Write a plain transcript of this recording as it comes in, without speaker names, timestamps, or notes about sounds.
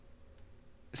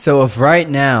So if right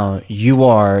now you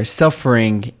are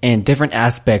suffering in different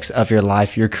aspects of your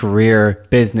life, your career,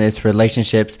 business,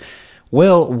 relationships,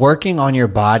 will working on your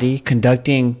body,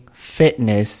 conducting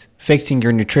fitness, fixing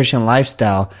your nutrition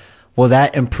lifestyle, will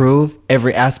that improve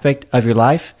every aspect of your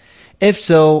life? If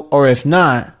so, or if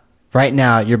not, right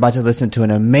now you're about to listen to an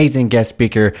amazing guest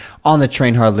speaker on the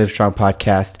Train Hard, Live Strong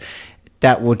podcast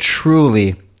that will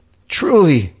truly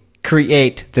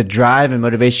create the drive and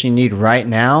motivation you need right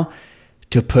now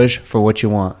to push for what you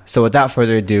want. So without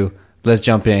further ado, let's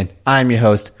jump in. I'm your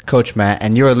host, Coach Matt,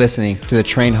 and you're listening to the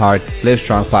Train Hard, Live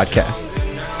Strong podcast.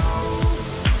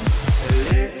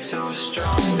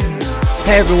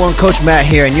 Hey everyone, Coach Matt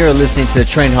here, and you're listening to the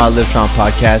Train Hard, Live Strong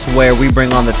podcast, where we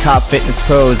bring on the top fitness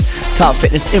pros, top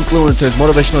fitness influencers,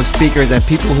 motivational speakers, and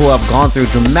people who have gone through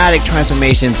dramatic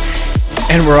transformations.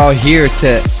 And we're all here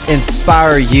to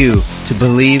inspire you to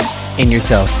believe in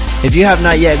yourself. If you have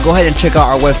not yet, go ahead and check out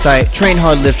our website,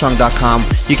 trainhardlivestrong.com.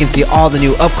 You can see all the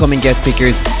new upcoming guest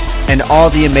speakers and all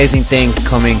the amazing things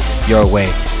coming your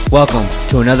way. Welcome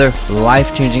to another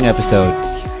life-changing episode.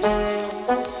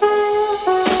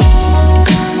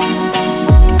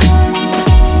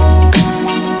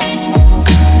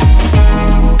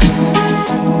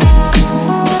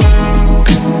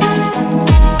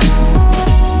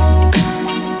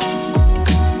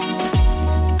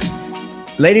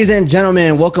 Ladies and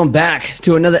gentlemen, welcome back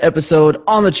to another episode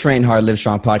on the Train Hard, Live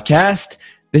Strong podcast.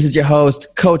 This is your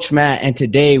host, Coach Matt, and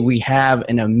today we have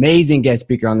an amazing guest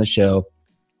speaker on the show.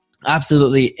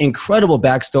 Absolutely incredible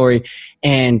backstory.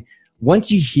 And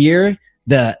once you hear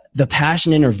the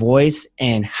passion in her voice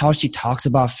and how she talks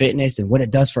about fitness and what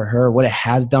it does for her, what it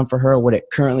has done for her, what it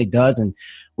currently does, and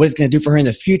what it's going to do for her in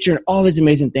the future, and all these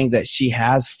amazing things that she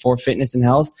has for fitness and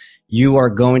health, you are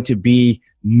going to be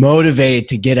motivated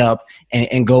to get up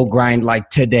and go grind like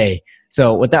today.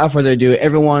 So without further ado,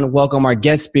 everyone, welcome our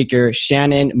guest speaker,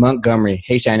 Shannon Montgomery.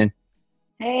 Hey, Shannon.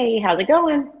 Hey, how's it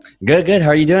going? Good. How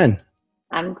are you doing?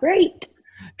 I'm great.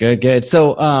 Good.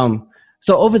 So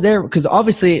over there, because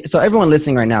obviously, so everyone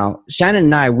listening right now, Shannon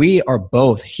and I, we are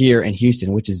both here in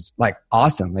Houston, which is like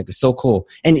awesome. Like it's so cool.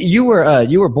 And you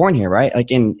were born here, right?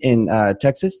 Like in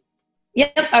Texas?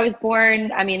 Yep. I was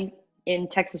born, in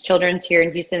Texas Children's here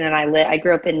in Houston, and I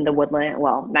grew up in the Woodland,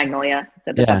 Magnolia,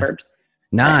 so the suburbs.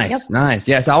 Nice.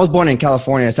 Yes, I was born in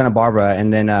California, Santa Barbara,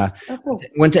 and then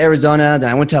went to Arizona, then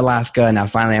I went to Alaska, and now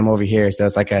finally I'm over here. So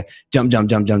it's like a jump.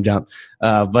 Cool.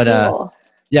 But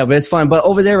it's fun. But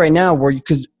over there right now,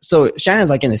 so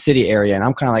Shannon's like in the city area, and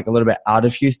I'm kind of like a little bit out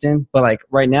of Houston. But like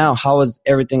right now, how is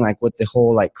everything like with the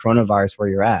whole like coronavirus where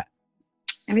you're at?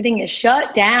 Everything is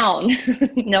shut down.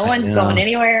 No one's going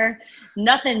anywhere.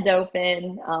 Nothing's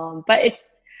open. But it's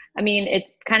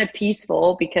kind of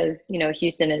peaceful because,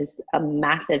 Houston is a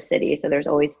massive city. So there's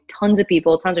always tons of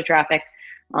people, tons of traffic.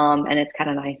 And it's kind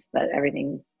of nice that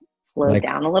everything's slowed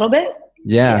down a little bit.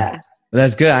 Yeah.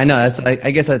 That's good. I know.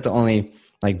 I guess that's the only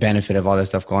like benefit of all this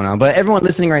stuff going on. But everyone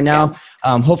listening right now,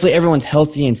 hopefully everyone's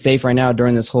healthy and safe right now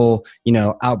during this whole,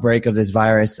 outbreak of this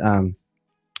virus.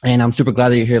 And I'm super glad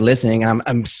that you're here listening.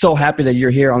 I'm so happy that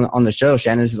you're here on the show,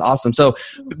 Shannon. This is awesome. So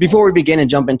before we begin and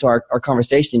jump into our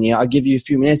conversation, I'll give you a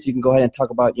few minutes. You can go ahead and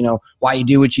talk about, why you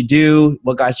do what you do,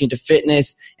 what got you into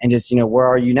fitness, and just, where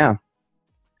are you now?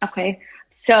 Okay.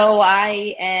 So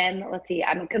I am,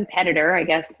 I'm a competitor, I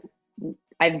guess.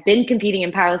 I've been competing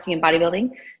in powerlifting and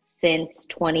bodybuilding since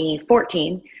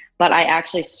 2014. But I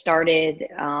actually started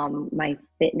my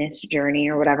fitness journey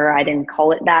or whatever. I didn't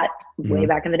call it that way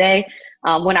back in the day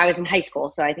when I was in high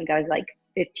school. So I think I was like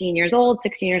 16 years old.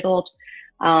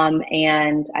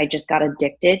 And I just got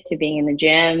addicted to being in the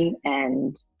gym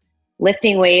and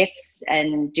lifting weights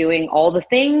and doing all the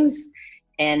things.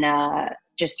 And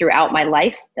just throughout my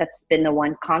life, that's been the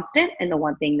one constant and the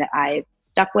one thing that I've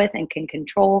stuck with and can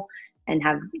control and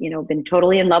have, been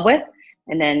totally in love with.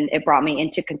 And then it brought me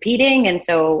into competing. And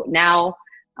so now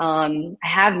I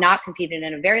have not competed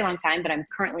in a very long time, but I'm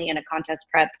currently in a contest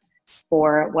prep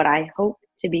for what I hope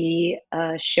to be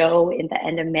a show in the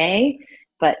end of May.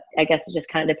 But I guess it just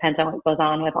kind of depends on what goes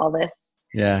on with all this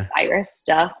virus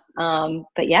stuff.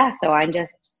 But yeah, so I'm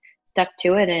just stuck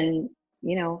to it. And,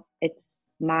 it's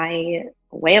my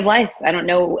way of life. I don't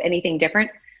know anything different.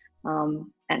 And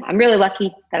I'm really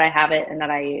lucky that I have it and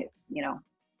that I,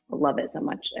 love it so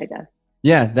much, I guess.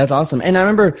 Yeah, that's awesome. And I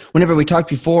remember whenever we talked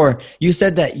before, you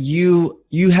said that you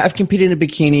have competed in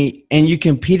bikini and you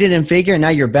competed in figure and now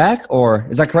you're back, or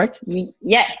is that correct?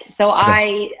 Yes. So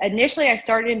okay. I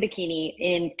started in bikini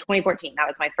in 2014. That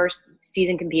was my first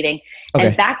season competing. Okay.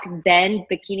 And back then,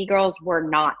 bikini girls were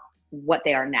not what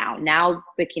they are now. Now,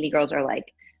 bikini girls are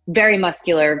like very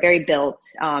muscular, very built.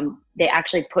 They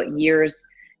actually put years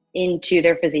into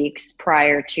their physiques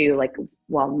prior to like,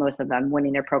 well, most of them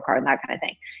winning their pro card and that kind of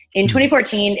thing. In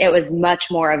 2014, it was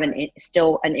much more of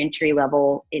still an entry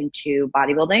level into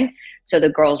bodybuilding. So the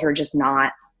girls were just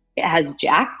not as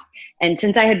jacked. And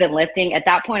since I had been lifting, at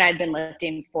that point, I'd been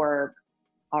lifting for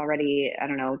already, I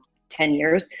don't know, 10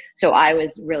 years. So I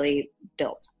was really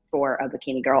built for a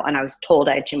bikini girl, and I was told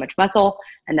I had too much muscle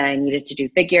and that I needed to do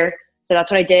figure. So that's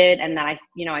what I did. And then I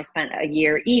spent a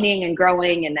year eating and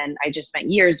growing. And then I just spent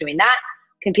years doing that,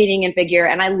 competing in figure.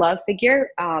 And I love figure.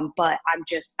 But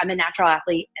I'm a natural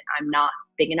athlete and I'm not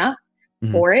big enough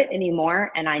for it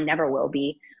anymore. And I never will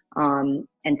be. And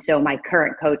so my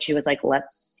current coach, he was like,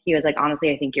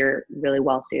 honestly, I think you're really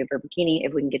well suited for bikini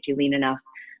if we can get you lean enough,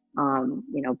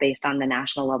 based on the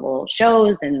national level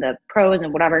shows and the pros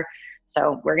and whatever.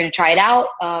 So we're going to try it out,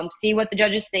 see what the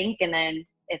judges think. And then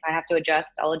if I have to adjust,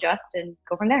 I'll adjust and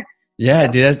go from there. Yeah,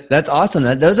 so. Dude, that's awesome.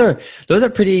 Those are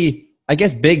pretty, I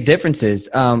guess, big differences.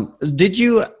 Did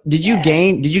you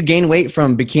gain weight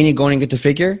from bikini going into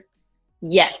figure?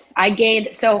 Yes, I gained.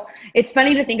 So it's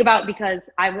funny to think about because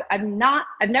I've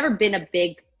never been a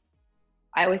big,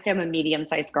 I always say I'm a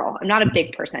medium-sized girl. I'm not a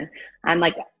big person. I'm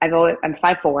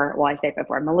 5'4". Well, I say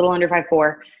 5'4". I'm a little under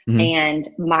 5'4". And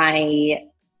my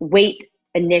weight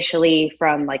initially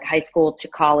from like high school to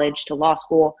college to law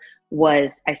school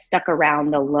was I stuck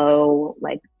around the low,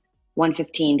 like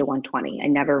 115 to 120. I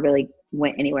never really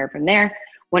went anywhere from there.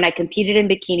 When I competed in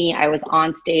bikini, I was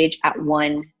on stage at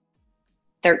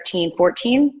 113,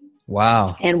 14.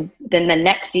 Wow. And then the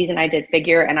next season I did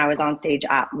figure and I was on stage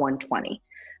at 120.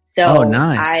 So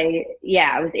nice. I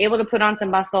was able to put on some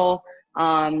muscle,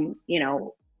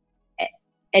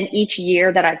 and each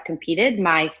year that I've competed,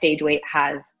 my stage weight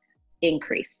has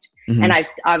increased. And I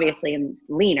obviously am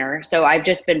leaner. So I've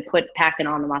just been packing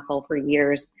on the muscle for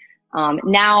years.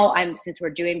 Now since we're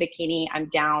doing bikini, I'm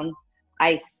down.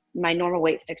 My normal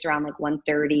weight sticks around like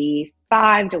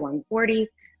 135 to 140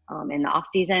 in the off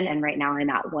season. And right now I'm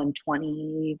at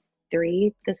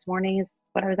 123 this morning is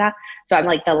what I was at. So I'm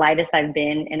like the lightest I've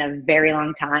been in a very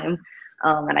long time.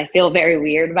 And I feel very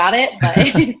weird about it, but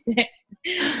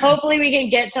hopefully we can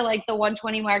get to like the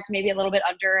 120 mark, maybe a little bit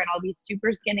under, and I'll be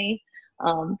super skinny.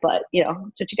 But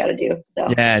it's what you got to do. So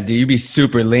yeah, dude, you'd be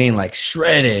super lean, like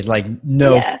shredded, like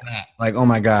no fat, like, oh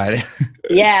my God.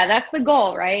 Yeah, that's the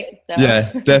goal, right? So.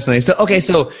 Yeah, definitely. So, okay.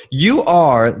 So you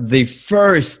are the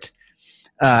first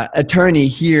attorney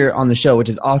here on the show, which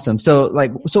is awesome. So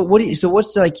what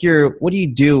do you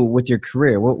do with your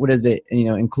career? What does it,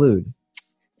 include?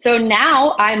 So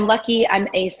now I'm lucky. I'm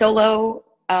a solo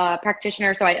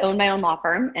practitioner. So I own my own law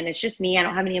firm and it's just me. I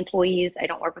don't have any employees. I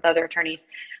don't work with other attorneys.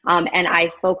 And I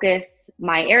focus,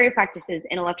 my area of practice is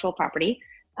intellectual property.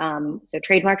 So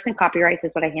trademarks and copyrights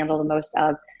is what I handle the most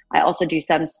of. I also do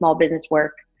some small business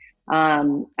work.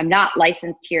 I'm not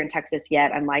licensed here in Texas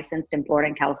yet. I'm licensed in Florida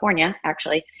and California,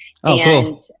 actually. Oh, and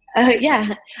cool.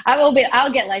 Yeah, I'll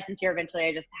get licensed here eventually.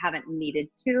 I just haven't needed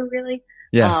to really.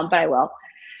 Yeah. But I will.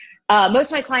 Most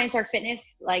of my clients are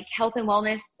fitness, like health and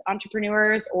wellness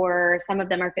entrepreneurs, or some of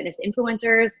them are fitness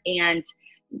influencers. And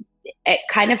it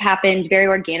kind of happened very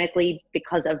organically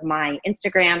because of my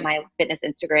Instagram, my fitness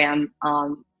Instagram.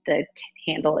 The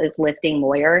handle is Lifting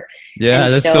Lawyer. Yeah,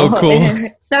 and that's so cool.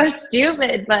 So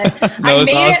stupid, but no, I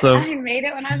made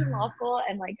it when I was in law school,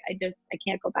 and like I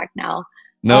can't go back now.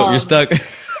 No, you're stuck.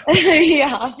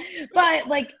 Yeah, but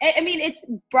it's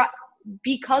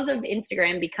because of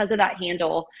Instagram, because of that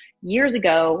handle. Years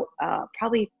ago,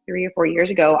 probably 3 or 4 years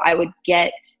ago, I would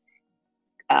get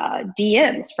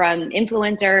DMs from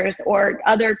influencers or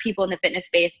other people in the fitness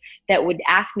space that would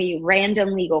ask me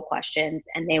random legal questions,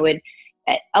 and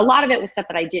a lot of it was stuff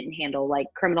that I didn't handle, like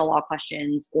criminal law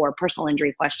questions or personal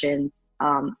injury questions.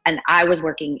 And I was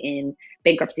working in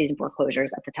bankruptcies and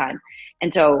foreclosures at the time.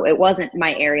 And so it wasn't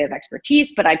my area of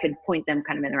expertise, but I could point them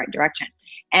kind of in the right direction.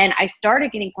 And I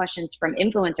started getting questions from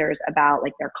influencers about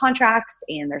like their contracts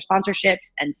and their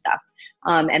sponsorships and stuff.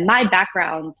 And my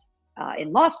background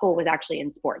in law school was actually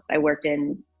in sports. I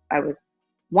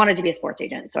wanted to be a sports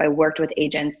agent. So I worked with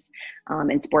agents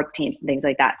and sports teams and things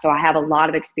like that. So I have a lot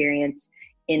of experience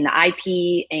in the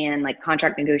IP and like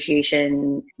contract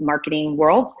negotiation marketing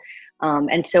world.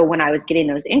 And so when I was getting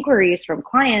those inquiries from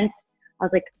clients, I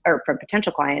was like, or from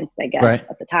potential clients, I guess, right,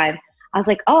 at the time, I was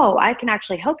like, oh, I can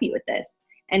actually help you with this.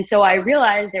 And so I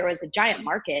realized there was a giant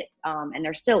market, and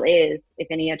there still is, if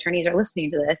any attorneys are listening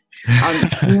to this.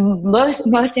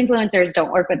 Most influencers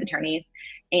don't work with attorneys,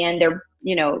 and they're,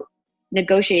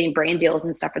 negotiating brand deals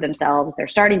and stuff for themselves. They're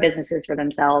starting businesses for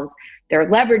themselves. They're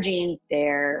leveraging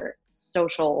their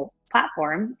social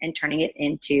platform and turning it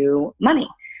into money.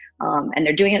 and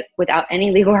they're doing it without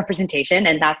any legal representation,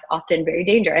 and that's often very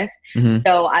dangerous. Mm-hmm.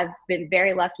 So I've been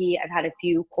very lucky. I've had a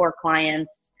few core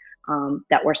clients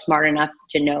that were smart enough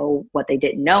to know what they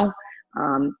didn't know,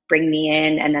 bring me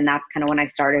in, and then that's kind of when I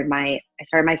started my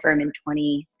firm in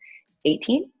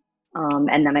 2018,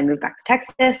 and then I moved back to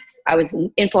Texas. I was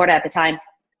in Florida at the time,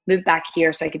 moved back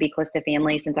here so I could be close to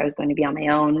family since I was going to be on my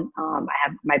own. I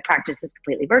have my practice is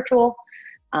completely virtual.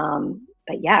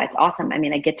 But yeah, it's awesome. I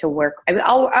mean, I get to work.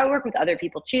 I work with other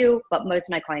people too, but most of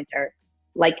my clients are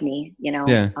like me, you know.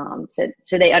 Yeah.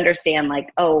 So they understand like,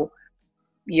 oh,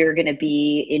 you're going to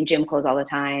be in gym clothes all the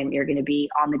time. You're going to be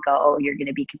on the go. You're going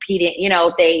to be competing. You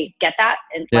know, they get that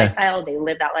lifestyle. They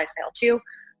live that lifestyle too.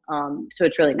 So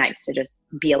it's really nice to just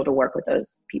be able to work with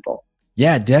those people.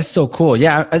 Yeah, that's so cool.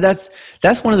 Yeah, that's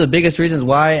one of the biggest reasons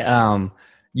why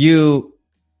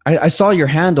I saw your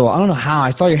handle. I don't know how I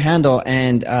saw your handle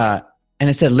and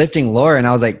it said Lifting Laura, and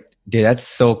I was like, dude, that's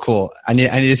so cool. I need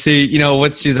to see, you know,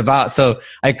 what she's about. So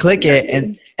I click it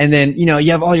and then, you know,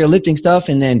 you have all your lifting stuff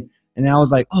and I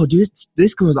was like, oh, dude,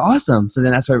 this girl is awesome. So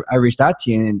then that's why I reached out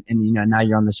to you and you know, now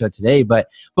you're on the show today. But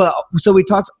so we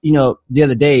talked, you know, the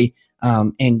other day,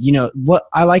 and you know, what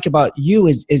I like about you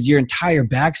is your entire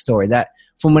backstory, that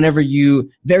from whenever you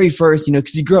very first, you know,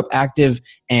 cause you grew up active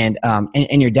and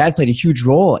your dad played a huge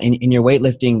role in your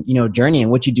weightlifting, you know, journey and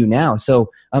what you do now.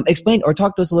 So, explain or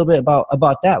talk to us a little bit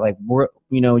about that. Like,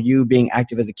 you know, you being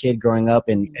active as a kid growing up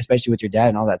and especially with your dad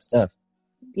and all that stuff.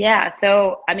 Yeah.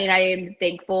 So, I mean, I am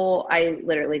thankful. I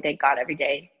literally thank God every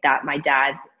day that my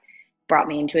dad brought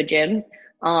me into a gym.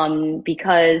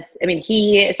 Because I mean,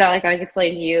 it's not like I was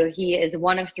explaining to you, he is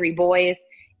one of 3 boys.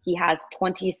 He has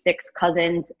 26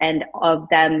 cousins, and of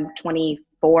them,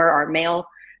 24 are male.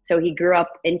 So he grew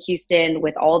up in Houston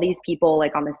with all these people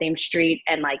like on the same street,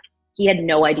 and like he had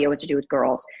no idea what to do with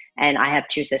girls. And I have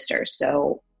 2 sisters.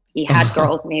 So he had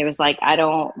girls and he was like,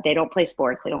 they don't play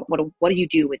sports. What do you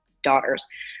do with daughters?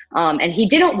 And he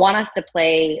didn't want us to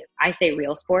play, I say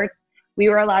real sports. We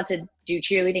were allowed to do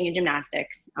cheerleading and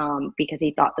gymnastics because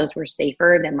he thought those were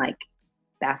safer than like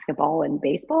basketball and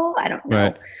baseball. I don't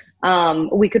know. Right.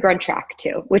 We could run track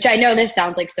too, which I know this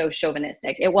sounds like so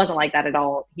chauvinistic. It wasn't like that at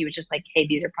all. He was just like, hey,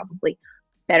 these are probably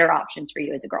better options for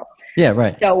you as a girl. Yeah,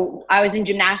 right. So I was in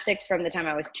gymnastics from the time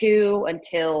I was 2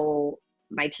 until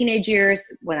my teenage years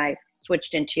when I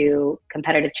switched into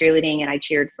competitive cheerleading and I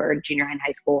cheered for junior high and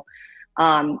high school.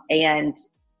 And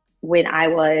when I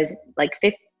was like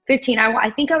 15, I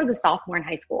think I was a sophomore in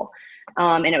high school.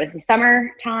 And it was the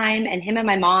summertime, and him and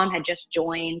my mom had just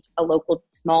joined a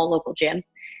small local gym.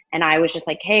 And I was just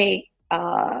like, hey,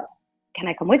 can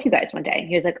I come with you guys one day? And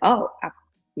he was like, oh,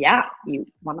 yeah, you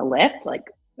want to lift? Like,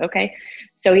 okay.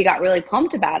 So he got really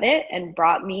pumped about it and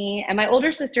brought me, and my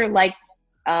older sister liked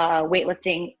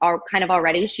weightlifting kind of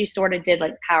already. She sort of did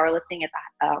like powerlifting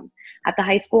at the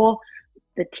high school.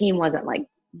 The team wasn't like,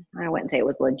 I wouldn't say it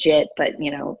was legit, but you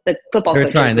know, the football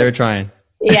coaches. They were trying.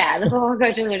 Yeah, the football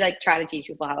coaches were like trying to teach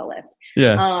people how to lift.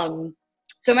 Yeah.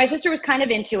 So my sister was kind of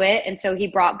into it, and so he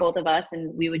brought both of us,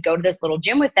 and we would go to this little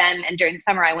gym with them. And during the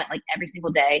summer, I went like every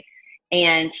single day,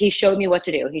 and he showed me what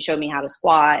to do. He showed me how to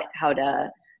squat, how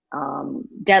to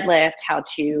deadlift, how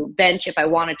to bench if I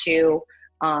wanted to,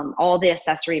 all the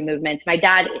accessory movements. My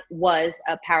dad was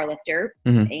a powerlifter,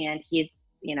 and he's,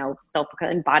 you know,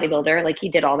 self-proclaimed bodybuilder. Like he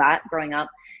did all that growing up.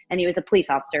 And he was a police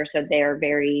officer, so they're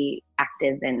very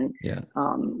active and,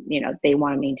 you know, they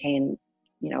want to maintain,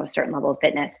 you know, a certain level of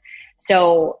fitness.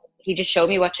 So he just showed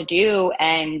me what to do,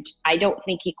 and I don't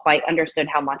think he quite understood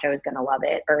how much I was going to love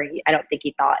it, or I don't think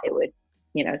he thought it would,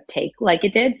 you know, take like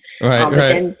it did. But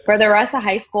then for the rest of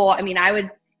high school, I mean, I would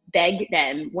beg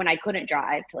them when I couldn't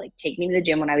drive to like take me to the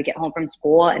gym when I would get home from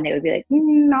school, and they would be like,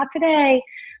 not today.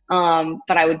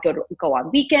 But I would go on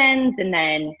weekends, and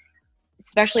then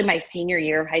especially my senior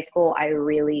year of high school, I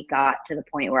really got to the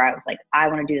point where I was like, I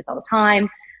want to do this all the time.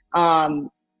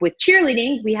 With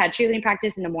cheerleading, we had cheerleading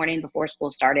practice in the morning before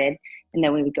school started, and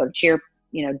then we would go to cheer,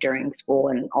 you know, during school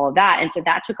and all of that. And so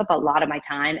that took up a lot of my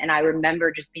time. And I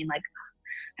remember just being like,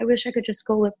 I wish I could just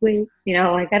go lift weights, you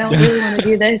know, like I don't really want to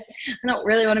do this. I don't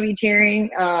really want to be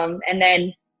cheering. And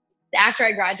then after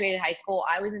I graduated high school,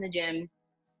 I was in the gym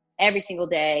every single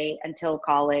day until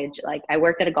college. Like I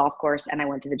worked at a golf course and I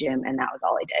went to the gym, and that was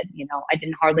all I did. You know, I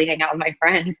didn't hardly hang out with my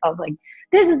friends. I was like,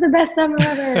 this is the best summer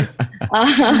ever.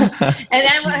 And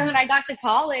then when I got to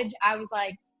college, I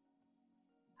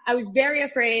was very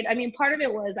afraid. I mean, part of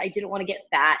it was I didn't want to get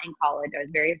fat in college. I was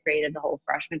very afraid of the whole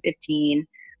freshman 15.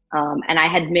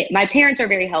 And my parents are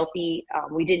very healthy.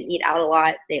 We didn't eat out a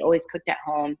lot. They always cooked at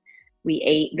home. We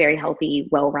ate very healthy,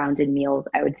 well-rounded meals,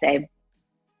 I would say.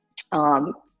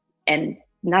 And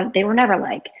they were never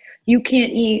like you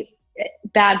can't eat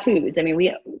bad foods. I mean,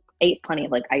 we ate plenty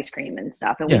of like ice cream and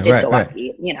stuff, and we did right, go out to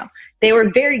eat, they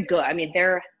were very good. I mean,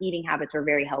 their eating habits were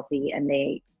very healthy, and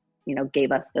they,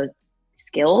 gave us those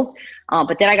skills.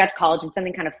 But then I got to college and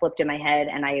something kind of flipped in my head,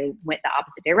 and I went the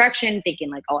opposite direction,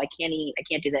 thinking like, oh, I can't eat, I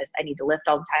can't do this. I need to lift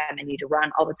all the time. I need to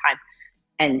run all the time.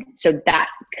 And so that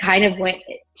kind of went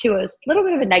to a little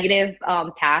bit of a negative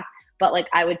path. But like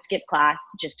I would skip class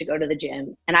just to go to the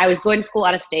gym. And I was going to school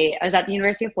out of state. I was at the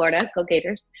University of Florida, go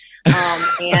Gators.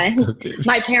 And okay.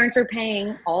 My parents were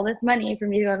paying all this money for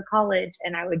me to go to college,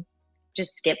 and I would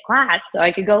just skip class so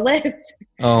I could go lift.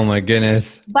 Oh my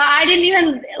goodness. But I didn't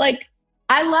even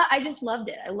I just loved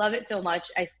it. I love it so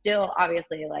much. I still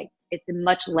obviously it's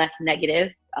much less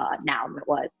negative now than it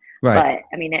was. Right.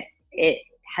 But I mean, it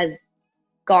has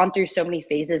gone through so many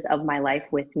phases of my life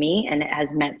with me, and it has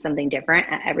meant something different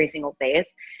at every single phase.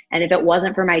 And if it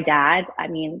wasn't for my dad, I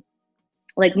mean,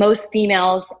 like most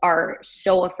females are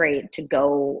so afraid to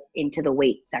go into the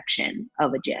weight section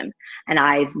of a gym. And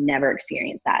I've never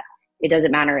experienced that. It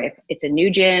doesn't matter if it's a new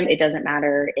gym. It doesn't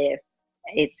matter if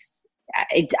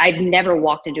I've never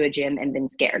walked into a gym and been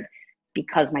scared,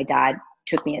 because my dad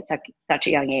took me at such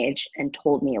a young age and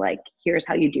told me like, here's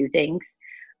how you do things.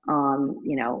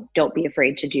 Don't be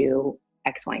afraid to do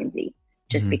X, Y, and Z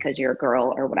just because you're a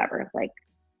girl or whatever. Like,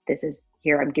 this is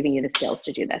here, I'm giving you the skills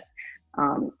to do this.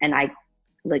 And I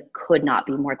could not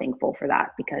be more thankful for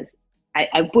that, because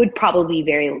I would probably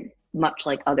be very much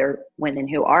like other women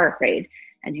who are afraid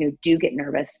and who do get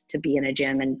nervous to be in a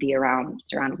gym and be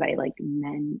surrounded by like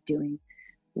men doing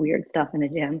weird stuff in a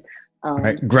gym.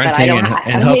 Right. Grunting and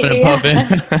huffing and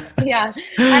puffing. Yeah.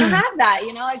 I don't have that.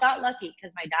 I got lucky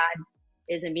because my dad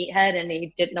is a meathead and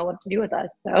he didn't know what to do with us.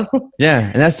 So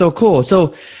yeah, and that's so cool.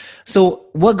 So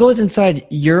what goes inside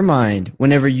your mind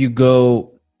whenever you go?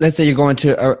 Let's say you're going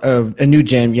to a new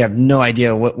gym, you have no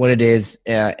idea what it is,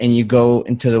 and you go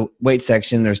into the weight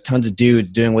section. There's tons of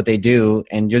dudes doing what they do,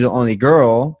 and you're the only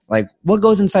girl. Like, what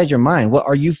goes inside your mind? What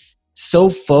are you so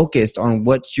focused on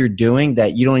what you're doing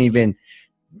that you don't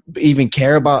even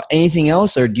care about anything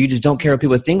else, or do you just don't care what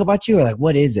people think about you, or like,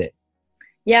 what is it?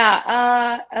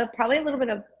 Yeah, probably a little bit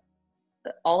of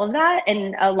all of that,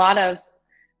 and a lot of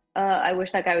I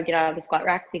wish that guy would get out of the squat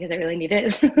rack because I really need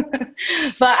it.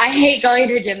 But I hate going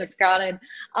to a gym that's crowded.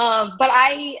 But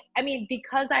I mean,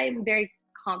 because I'm very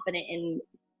confident in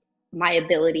my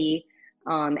ability,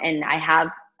 and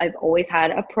I've always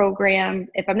had a program.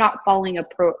 If I'm not following a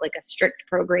strict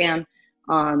program,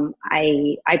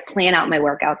 I plan out my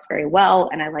workouts very well,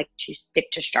 and I like to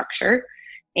stick to structure.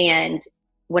 And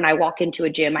when I walk into a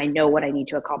gym, I know what I need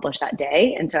to accomplish that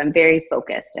day. And so I'm very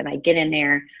focused, and I get in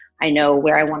there. I know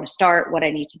where I want to start, what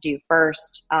I need to do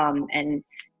first. And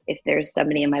if there's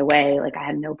somebody in my way, like, I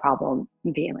have no problem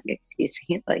being like, excuse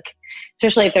me, like,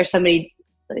 especially if there's somebody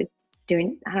like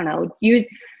doing, I don't know,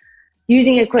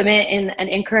 using equipment in an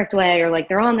incorrect way, or like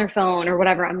they're on their phone or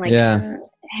whatever. I'm like, yeah.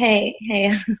 Hey,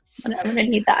 I'm going to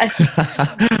need that.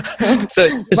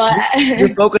 But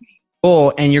you're focused on the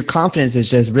goal, and your confidence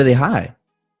is just really high.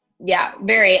 Yeah,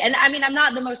 very. And I mean, I'm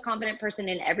not the most confident person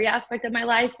in every aspect of my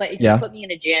life, but if you put me in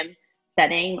a gym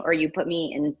setting, or you put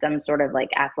me in some sort of like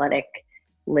athletic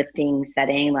lifting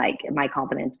setting, like, my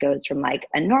confidence goes from like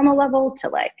a normal level to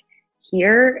like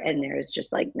here, and there's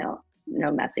just like no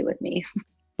messing with me.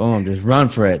 Boom, just run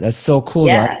for it. That's so cool.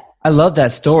 Yeah. I love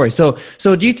that story. So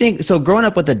do you think, growing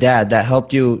up with a dad that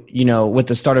helped you, with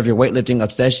the start of your weightlifting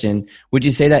obsession, would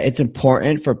you say that it's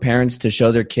important for parents to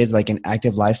show their kids like an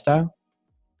active lifestyle?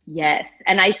 Yes.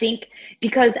 And I think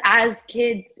because as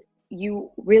kids, you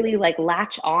really like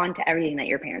latch on to everything that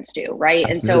your parents do. Right.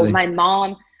 Absolutely. And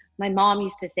so my mom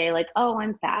used to say like, oh,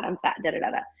 I'm fat, da, da,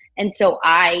 da, da. And so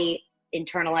I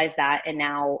internalized that. And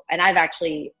I've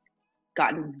actually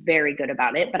gotten very good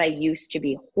about it, but I used to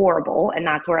be horrible. And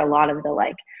that's where a lot of the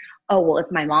like, oh, well,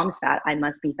 if my mom's fat, I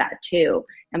must be fat too.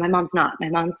 And my mom's not. My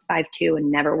mom's 5'2"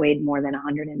 and never weighed more than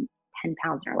 110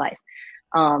 pounds in her life.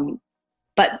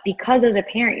 But because as a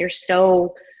parent, you're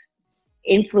so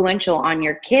influential on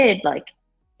your kid, like,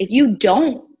 if you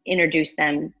don't introduce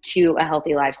them to a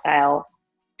healthy lifestyle,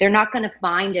 they're not going to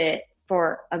find it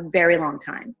for a very long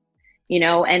time,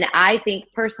 And I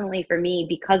think personally for me,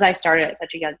 because I started at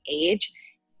such a young age,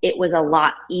 it was a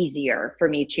lot easier for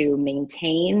me to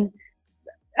maintain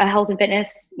a health and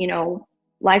fitness,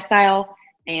 lifestyle,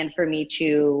 and for me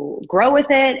to grow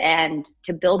with it and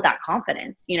to build that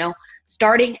confidence.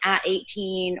 Starting at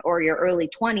 18 or your early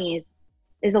 20s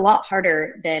is a lot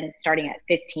harder than starting at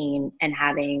 15 and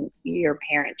having your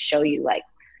parents show you like,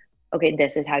 okay,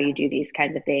 this is how you do these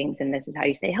kinds of things, and this is how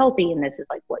you stay healthy, and this is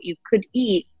like what you could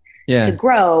eat to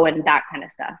grow, and that kind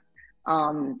of stuff.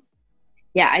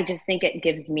 yeah, I just think it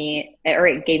gives me, or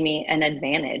it gave me an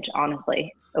advantage,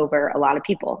 honestly, over a lot of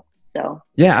people. So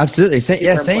Yeah, absolutely.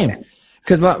 Yeah, super same. important.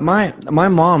 Because my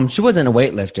mom, she wasn't a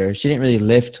weightlifter. She didn't really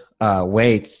lift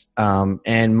weights.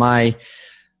 And my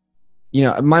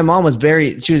mom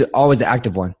she was always the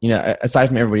active one, aside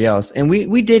from everybody else. And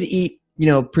we did eat,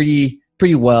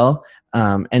 pretty well.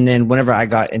 And then whenever I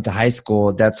got into high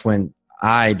school, that's when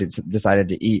I decided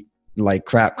to eat like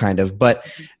crap, kind of. But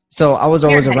so I was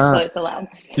always Parenthood around. quotes allowed.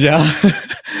 Yeah.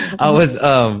 I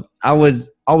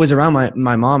was always around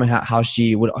my mom, and how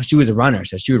she was a runner.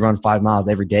 So she would run 5 miles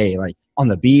every day, like on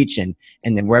the beach and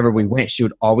then wherever we went, she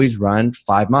would always run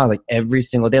 5 miles, like every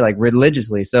single day, like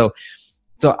religiously. So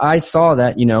I saw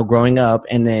that, growing up.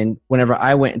 And then whenever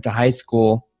I went into high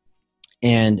school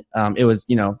and it was,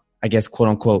 I guess, quote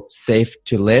unquote, safe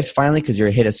to lift finally, because you're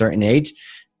hit a certain age.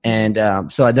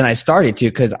 And so then I started to,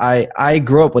 because I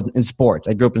grew up in sports.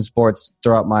 I grew up in sports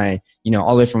throughout my,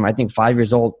 all the way from, I think, 5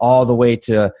 years old all the way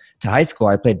to high school.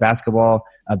 I played basketball,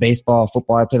 baseball,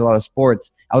 football. I played a lot of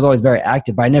sports. I was always very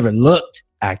active, but I never looked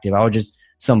active. I was just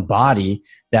somebody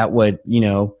that would,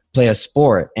 play a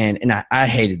sport. And I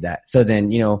hated that. So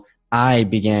then, I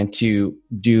began to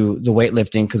do the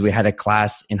weightlifting because we had a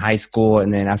class in high school.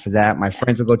 And then after that, my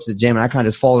friends would go to the gym and I kind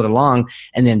of just followed along.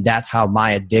 And then that's how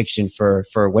my addiction for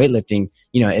weightlifting,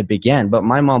 it began. But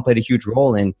my mom played a huge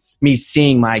role in me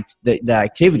seeing the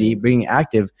activity, being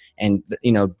active and,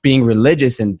 being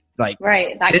religious and like.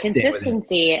 Right. That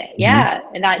consistency. Yeah.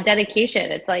 And that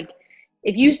dedication. It's like,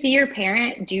 if you see your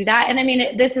parent do that, and I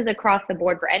mean, this is across the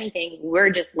board for anything. We're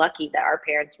just lucky that our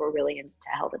parents were really into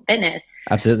health and fitness.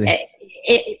 Absolutely.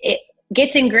 It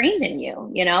gets ingrained in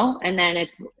you, and then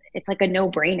it's like a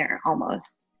no-brainer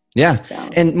almost. Yeah. So.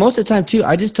 And most of the time too,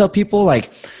 I just tell people, like,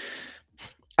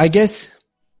 I guess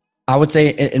I would say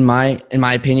in my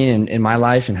opinion and in my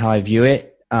life and how I view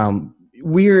it,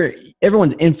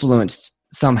 everyone's influenced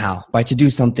somehow by to do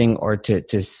something or to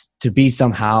be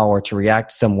somehow or to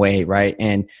react some way, right?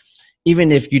 And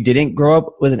even if you didn't grow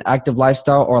up with an active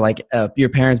lifestyle or like your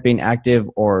parents being active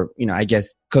or, I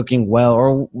guess cooking well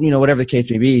or, whatever the case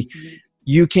may be,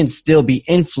 you can still be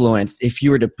influenced if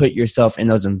you were to put yourself in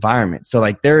those environments. So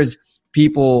like there's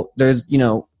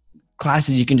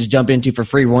classes you can just jump into for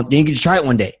free. You can just try it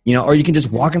one day, or you can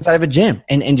just walk inside of a gym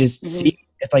and just see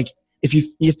if you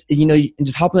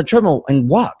just hop on the treadmill and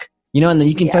walk. And then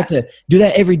you can start to do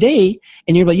that every day.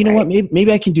 And you're like, what,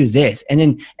 maybe I can do this. And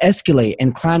then escalate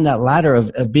and climb that ladder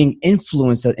of being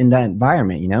influenced in that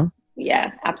environment,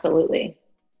 Yeah, absolutely.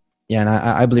 Yeah. And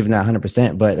I believe in that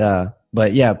 100%.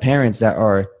 But yeah, parents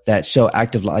that show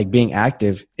active, like being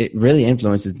active, it really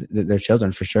influences their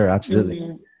children for sure. Absolutely.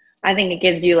 Mm-hmm. I think it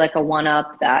gives you like a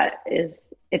one-up that is,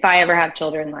 if I ever have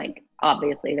children, like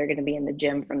obviously they're going to be in the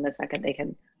gym from the second they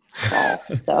can crawl.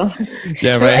 So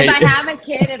yeah, right. If I have a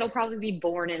kid, it'll probably be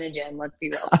born in a gym. Let's be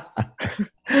real.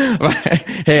 Right.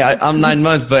 Hey, I'm 9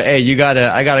 months, but hey,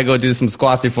 I gotta go do some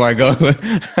squats before I go.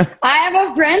 I have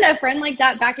a friend like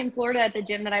that back in Florida at the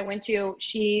gym that I went to.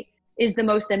 She is the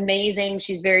most amazing.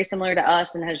 She's very similar to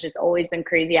us and has just always been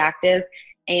crazy active.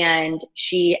 And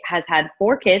she has had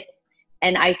 4 kids.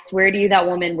 And I swear to you, that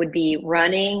woman would be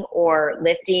running or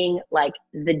lifting like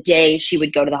the day she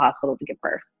would go to the hospital to give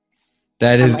birth.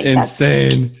 That is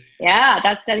insane.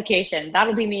 That's dedication.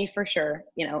 That'll be me for sure,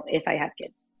 if I have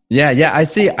kids. Yeah. I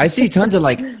see tons of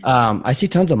I see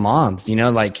tons of moms,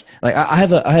 like I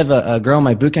have a girl in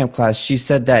my boot camp class. She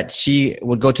said that she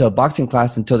would go to a boxing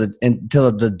class until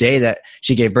the day that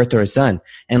she gave birth to her son.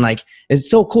 And like, it's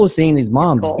so cool seeing these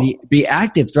moms be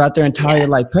active throughout their entire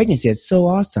pregnancy. It's so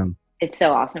awesome. It's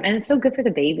so awesome. And it's so good for the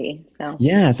baby. So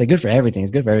yeah, it's like good for everything. It's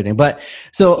good for everything. But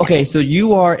so, okay. So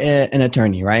you are an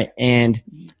attorney, right? And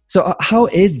so how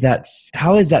is that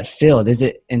field? Is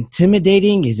it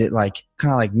intimidating? Is it like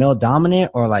kind of like male dominant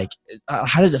or like,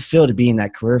 how does it feel to be in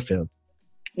that career field?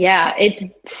 Yeah,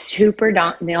 it's super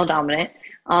male dominant.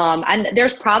 And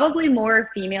there's probably more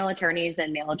female attorneys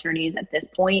than male attorneys at this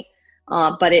point.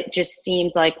 But it just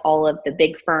seems like all of the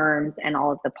big firms and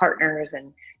all of the partners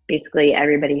and basically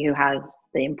everybody who has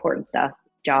the important stuff,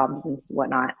 jobs and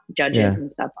whatnot, judges and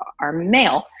stuff are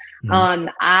male. Mm-hmm. I'm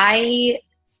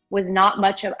not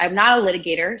a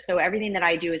litigator, so everything that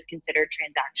I do is considered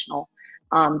transactional.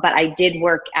 But I did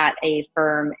work at a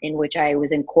firm in which I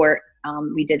was in court.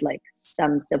 We did like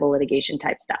some civil litigation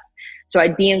type stuff. So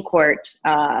I'd be in court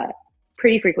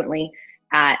pretty frequently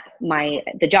at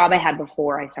the job I had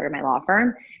before I started my law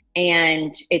firm.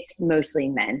 And it's mostly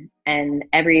men. And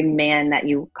every man that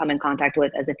you come in contact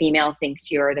with as a female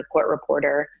thinks you're the court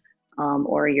reporter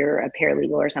or you're a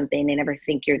paralegal or something. They never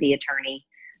think you're the attorney.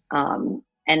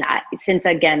 And since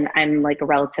again, I'm like a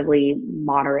relatively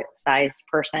moderate sized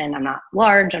person, I'm not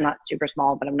large, I'm not super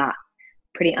small, but I'm not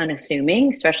pretty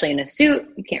unassuming, especially in a suit.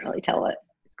 You can't really tell what's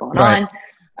going on.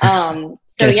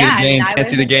 So can't yeah, can't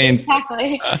see the gains.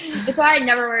 Exactly. That's why I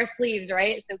never wear sleeves,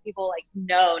 right? So people like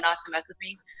know not to mess with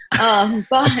me.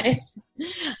 But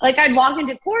like I'd walk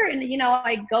into court and, you know,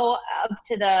 I'd go up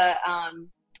to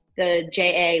the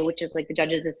JA, which is like the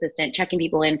judge's assistant, checking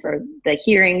people in for the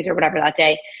hearings or whatever that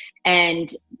day.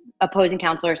 And opposing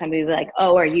counsel or somebody would be like,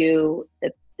 oh, are you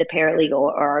the paralegal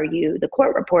or are you the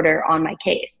court reporter on my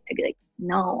case? I'd be like,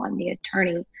 no, I'm the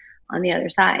attorney on the other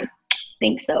side.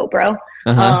 Think so, bro.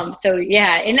 So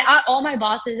yeah, and all my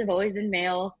bosses have always been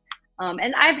males.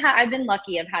 And I've been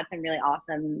lucky. I've had some really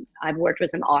awesome, I've worked with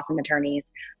some awesome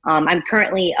attorneys. I'm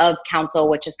currently of counsel,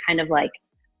 which is kind of like,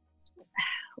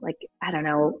 I don't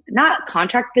know, not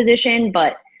contract position,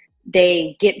 but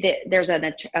there's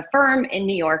a firm in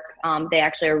New York. They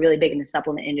actually are really big in the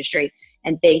supplement industry,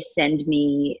 and they send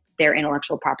me their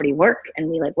intellectual property work, and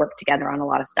we like work together on a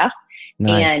lot of stuff.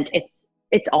 Nice. And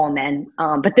it's all men,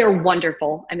 but they're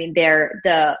wonderful. I mean, they're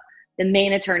the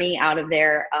main attorney out of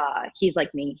there. He's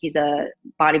like me. He's a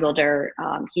bodybuilder.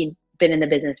 He'd been in the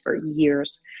business for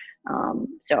years.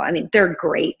 So, I mean, they're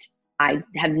great. I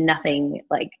have nothing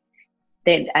like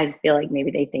I feel like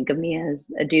maybe they think of me as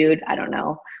a dude. I don't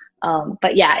know.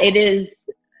 But yeah,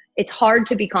 it's hard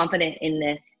to be confident in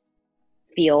this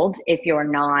field if you're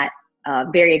not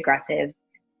very aggressive,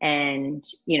 and,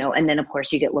 you know, and then of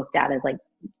course you get looked at as like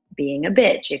being a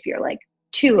bitch if you're like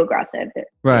too aggressive.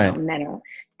 Right. You know, men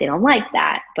they don't like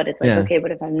that, but it's like, okay,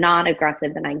 but if I'm not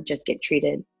aggressive, then I just get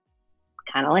treated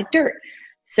kind of like dirt.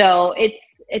 So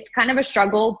it's kind of a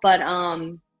struggle, but I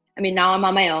mean, now I'm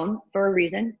on my own for a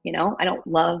reason. You know, I don't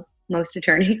love most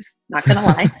attorneys, not gonna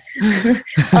lie.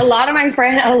 a lot of my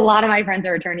friends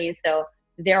are attorneys, so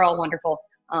they're all wonderful.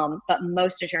 But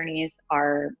most attorneys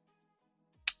are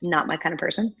not my kind of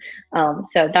person.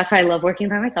 So that's why I love working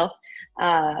by myself.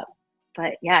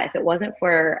 But yeah, if it wasn't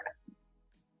for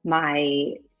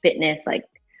my fitness, like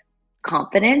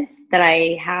confidence that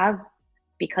I have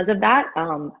because of that,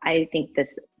 I think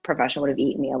this profession would have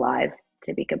eaten me alive,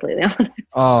 to be completely honest.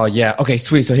 Oh yeah. Okay,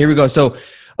 sweet. So here we go. So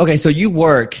you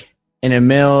work in a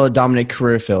male-dominant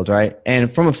career field, right?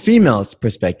 And from a female's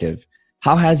perspective,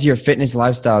 how has your fitness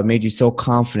lifestyle made you so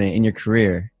confident in your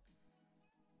career?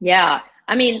 Yeah.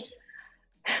 I mean,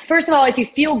 first of all, if you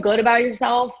feel good about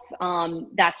yourself,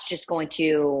 that's just going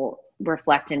to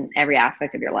reflect in every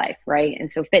aspect of your life, right?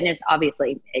 And so fitness,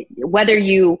 obviously,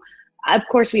 of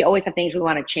course, we always have things we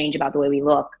want to change about the way we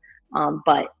look.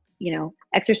 But, you know,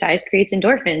 exercise creates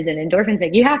endorphins, and endorphins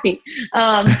make you happy.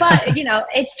 But, you know,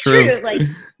 it's true. Like,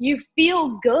 you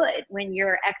feel good when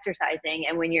you're exercising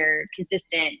and when you're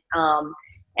consistent.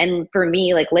 And for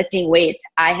me, like lifting weights,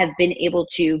 I have been able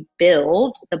to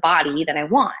build the body that I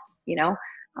want, you know?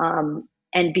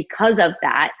 And because of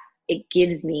that, it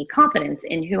gives me confidence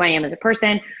in who I am as a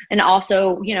person. And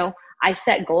also, you know, I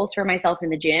set goals for myself in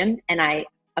the gym and I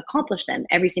accomplish them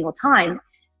every single time.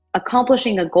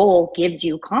 Accomplishing a goal gives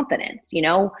you confidence, you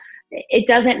know? It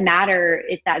doesn't matter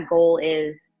if that goal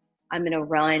is I'm going to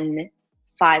run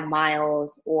 5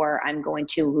 miles or I'm going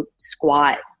to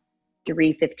squat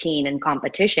 315 in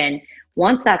competition.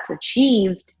 Once that's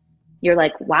achieved, you're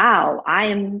like, wow, I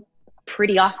am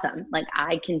pretty awesome. Like,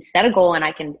 I can set a goal and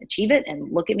I can achieve it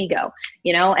and look at me go,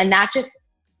 you know? And that just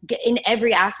in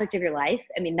every aspect of your life,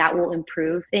 I mean, that will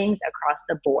improve things across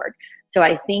the board. So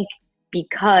I think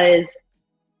because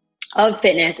of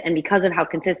fitness and because of how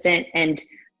consistent, and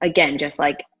again, just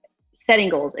like setting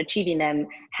goals, achieving them,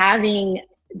 having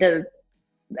the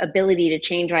ability to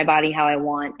change my body how I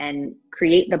want and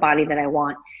create the body that I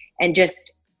want, and just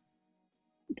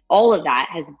all of that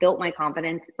has built my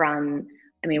confidence from,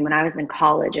 I mean, when I was in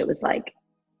college, it was like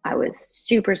I was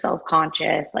super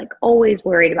self-conscious, like always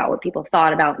worried about what people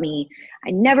thought about me.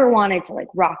 I never wanted to like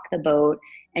rock the boat,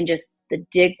 and just the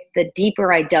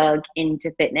deeper I dug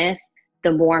into fitness,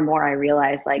 the more and more I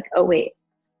realized like, oh wait,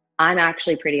 I'm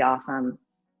actually pretty awesome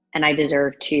and I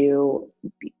deserve to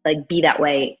be that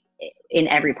way in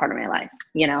every part of my life,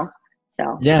 you know?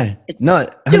 So yeah, it's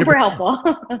 100%. Super helpful.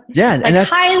 Yeah. Like, and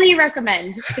that's highly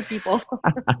recommend to people.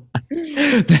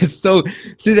 That's so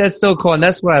cool. And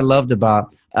that's what I loved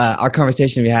about our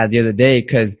conversation we had the other day.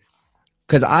 Cause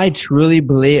I truly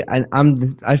believe,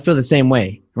 I feel the same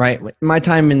way, right? My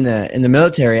time in the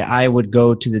military, I would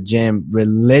go to the gym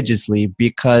religiously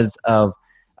because of,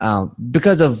 I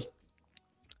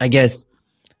guess,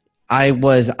 I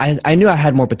knew I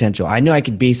had more potential. I knew I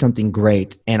could be something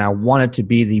great, and I wanted to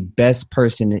be the best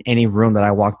person in any room that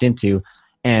I walked into.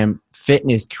 And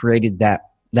fitness created that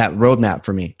that roadmap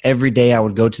for me. Every day I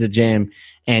would go to the gym,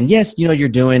 and yes, you're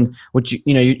doing what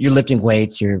you're lifting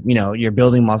weights, you're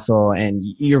building muscle, and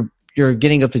you're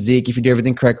getting a physique if you do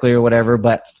everything correctly or whatever.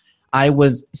 But I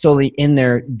was solely in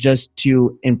there just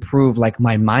to improve like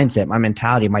my mindset, my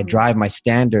mentality, my drive, my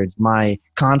standards, my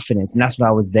confidence. And that's what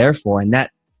I was there for. And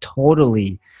that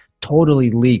totally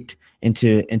leaked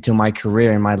into my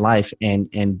career and my life,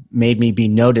 and made me be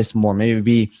noticed more,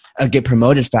 maybe get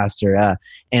promoted faster.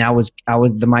 And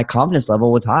my confidence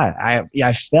level was high.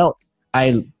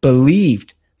 I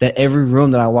believed that every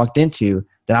room that I walked into,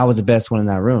 that I was the best one in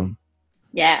that room.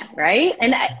 Yeah, right?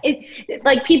 And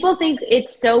like people think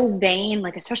it's so vain,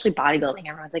 like especially bodybuilding.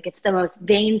 Everyone's like, it's the most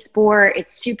vain sport.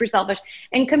 It's super selfish.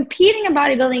 And competing in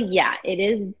bodybuilding, yeah, it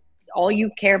is. All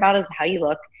you care about is how you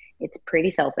look. It's pretty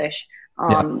selfish.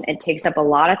 It takes up a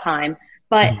lot of time,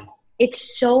 but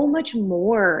it's so much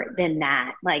more than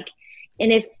that. Like,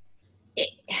 and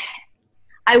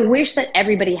I wish that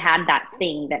everybody had that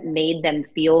thing that made them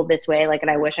feel this way. Like,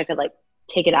 and I wish I could like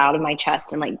take it out of my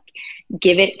chest and like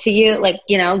give it to you, like,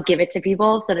 give it to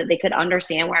people so that they could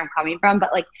understand where I'm coming from.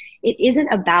 But like, it isn't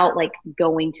about like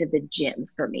going to the gym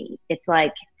for me. It's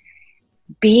like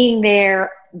being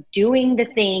there, doing the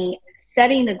thing,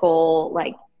 setting the goal,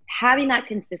 like having that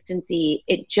consistency.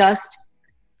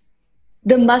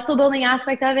 The muscle building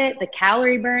aspect of it, the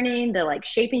calorie burning, the like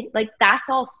shaping, like that's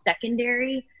all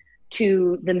secondary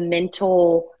to the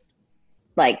mental,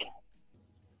 like,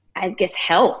 I guess,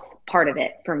 health part of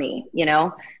it for me,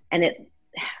 and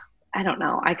I don't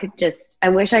know. I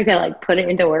wish I could like put it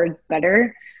into words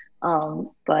better.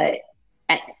 But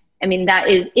I mean,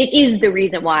 it is the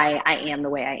reason why I am the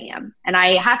way I am. And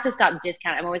I have to stop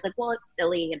discounting. I'm always like, well, it's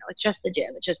silly, it's just the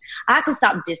gym. I have to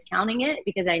stop discounting it,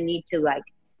 because I need to like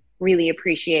really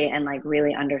appreciate and like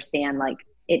really understand, like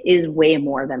it is way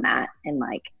more than that. And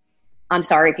like, I'm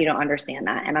sorry if you don't understand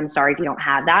that. And I'm sorry if you don't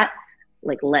have that.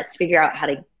 Like, let's figure out how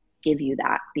to give you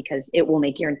that, because it will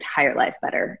make your entire life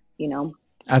better,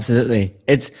 Absolutely.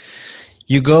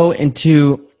 You go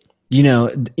into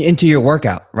your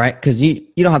workout, right? Because you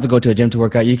don't have to go to a gym to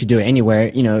work out. You could do it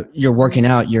anywhere. You're working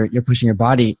out, you're pushing your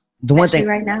body. The one thing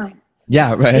right now.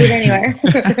 Yeah, right. Do it anywhere.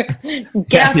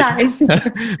 Get outside.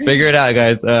 Figure it out,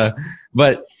 guys.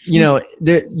 But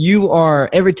you are,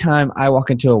 every time I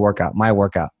walk into my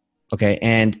workout, okay,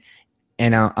 and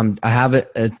I have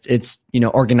it. It's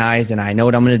organized, and I know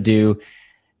what I'm going to do.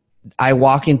 I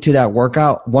walk into that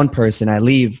workout one person, I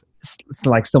leave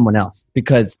like someone else,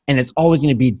 and it's always going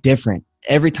to be different.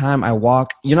 Every time I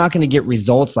walk, you're not going to get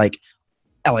results like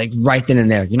right then and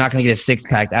there. You're not going to get a six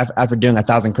pack after doing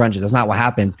 1,000 crunches. That's not what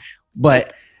happens.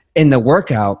 But in the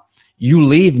workout, you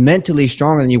leave mentally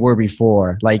stronger than you were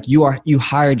before. Like you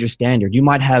hired your standard. You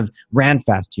might have ran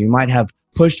faster. You might have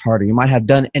pushed harder. You might have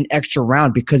done an extra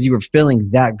round because you were feeling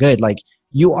that good. Like,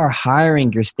 you are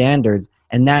hiring your standards,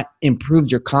 and that improves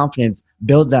your confidence,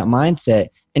 builds that mindset,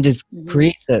 and just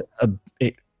creates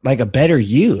a better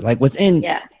you, like within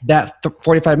that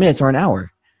 45 minutes or an hour.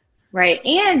 Right.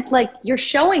 And like, you're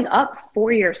showing up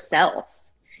for yourself.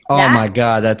 Oh my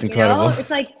God, that's incredible. It's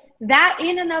like that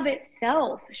in and of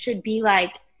itself should be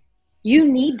like, you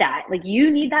need that. Like,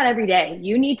 you need that every day.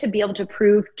 You need to be able to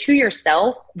prove to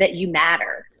yourself that you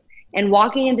matter. And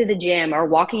walking into the gym or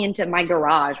walking into my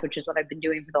garage, which is what I've been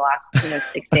doing for the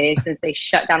last 6 days since they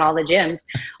shut down all the gyms.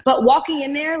 But walking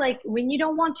in there, like when you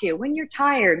don't want to, when you're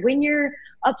tired, when you're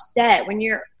upset, when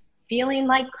you're feeling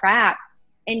like crap,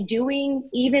 and doing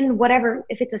even whatever,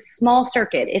 if it's a small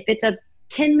circuit, if it's a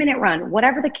 10-minute run,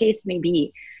 whatever the case may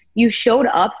be, you showed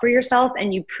up for yourself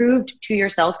and you proved to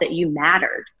yourself that you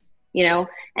mattered, And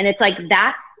it's like,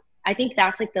 I think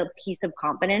that's like the piece of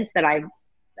confidence that I've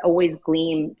always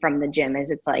glean from the gym, is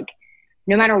it's like,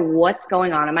 no matter what's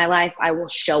going on in my life, I will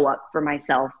show up for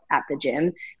myself at the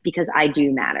gym, because I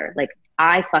do matter. Like,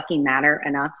 I fucking matter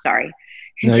enough. Sorry.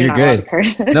 No, you're good.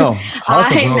 No,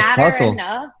 hustle, I matter hustle.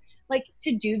 enough, like,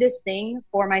 to do this thing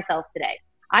for myself today.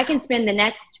 I can spend the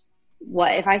next,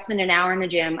 if I spend an hour in the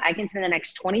gym, I can spend the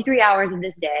next 23 hours of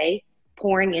this day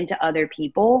pouring into other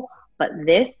people. But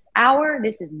this hour,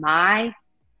 this is my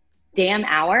damn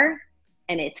hour.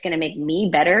 And it's going to make me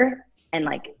better. And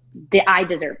like, I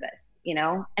deserve this,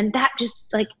 and that just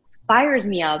like fires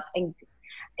me up. And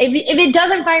if it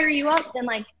doesn't fire you up, then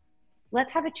like,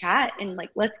 let's have a chat and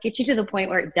like, let's get you to the point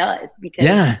where it does, because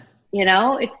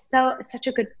it's such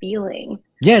a good feeling.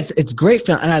 Yeah. It's great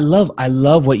feeling. And I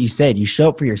love what you said. You show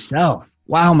up for yourself.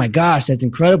 Wow. My gosh. That's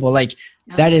incredible. Like,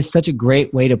 that is such a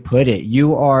great way to put it.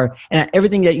 You are, and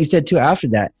everything that you said too after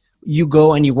that, you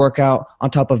go and you work out on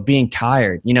top of being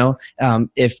tired,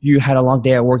 if you had a long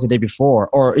day at work the day before,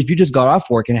 or if you just got off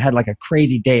work and had like a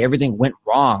crazy day, everything went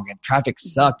wrong and traffic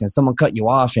sucked and someone cut you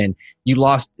off and you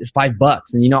lost $5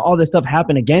 and, all this stuff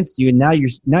happened against you. And now you're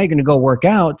going to go work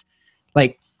out.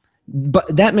 Like,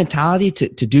 but that mentality to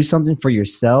do something for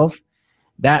yourself,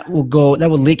 that will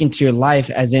leak into your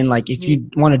life, as in, like, if you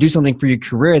want to do something for your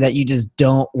career that you just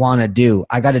don't want to do.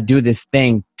 I got to do this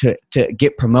thing to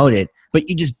get promoted, but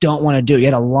you just don't want to do it. You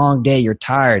had a long day. You're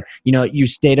tired. You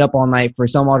stayed up all night for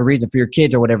some odd reason for your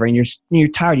kids or whatever, and you're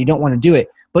tired. You don't want to do it,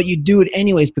 but you do it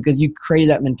anyways because you create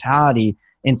that mentality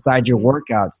inside your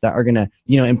workouts that are going to,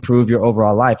 improve your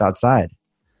overall life outside.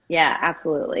 Yeah,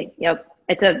 absolutely. Yep.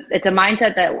 It's a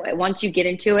mindset that once you get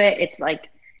into it, it's like,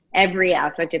 every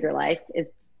aspect of your life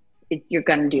you're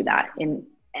going to do that in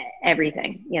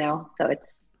everything, so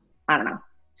it's, I don't know,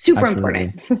 super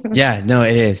Absolutely. important. Yeah, no,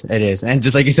 it is. And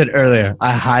just like you said earlier,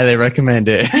 I highly recommend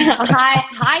it.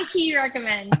 high key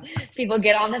recommend people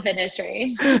get on the fitness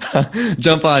train.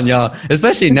 Jump on, y'all,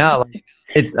 especially now. Like,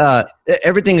 it's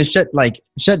everything is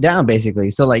shut down basically.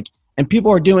 So like, and people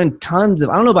are doing tons of,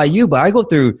 I don't know about you, but I go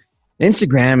through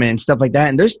Instagram and stuff like that,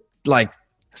 and there's like,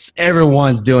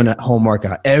 everyone's doing a home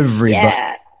workout. Everybody.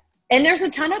 Yeah. And there's a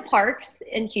ton of parks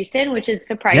in Houston, which is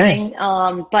surprising.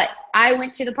 Yes. But I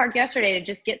went to the park yesterday to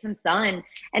just get some sun,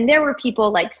 and there were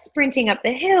people like sprinting up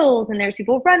the hills, and there's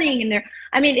people running, and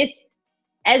it's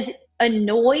as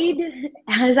annoyed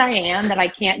as I am that I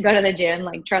can't go to the gym.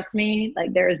 Like, trust me,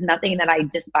 like, there is nothing that I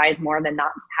despise more than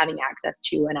not having access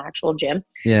to an actual gym.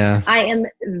 Yeah. I am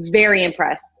very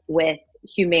impressed with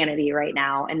humanity right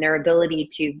now and their ability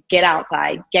to get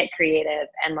outside, get creative,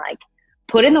 and like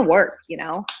put in the work,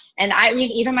 and I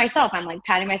mean, even myself, I'm like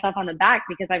patting myself on the back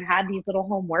because I've had these little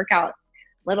home workouts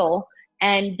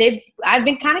and I've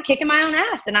been kind of kicking my own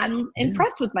ass, and I'm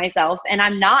impressed with myself, and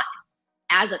I'm not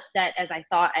as upset as I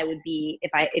thought I would be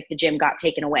if the gym got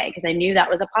taken away, because I knew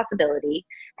that was a possibility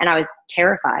and I was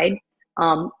terrified.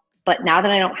 But now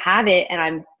that I don't have it and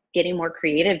I'm getting more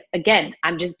creative, again,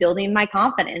 I'm just building my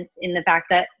confidence in the fact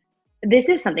that this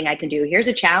is something I can do. Here's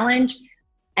a challenge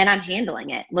and I'm handling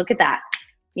it. Look at that,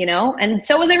 and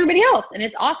so is everybody else. And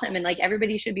it's awesome. And like,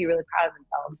 everybody should be really proud of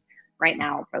themselves right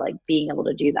now for like being able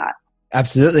to do that.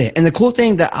 Absolutely. And the cool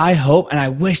thing that I hope, and I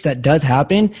wish that does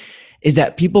happen, is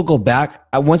that people go back,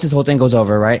 once this whole thing goes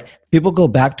over, right? People go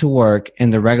back to work in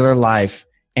their regular life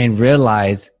and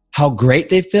realize how great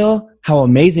they feel, how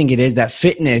amazing it is that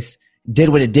fitness did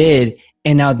what it did,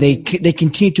 and now they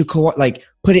continue to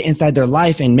put it inside their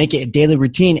life and make it a daily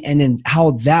routine, and then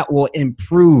how that will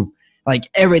improve like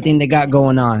everything they got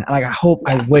going on. Like,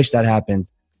 I wish that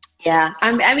happens. Yeah,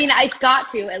 I mean, it's got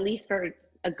to, at least for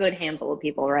a good handful of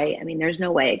people, right? I mean, there's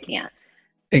no way it can't.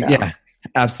 So. Yeah,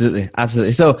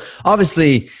 absolutely. So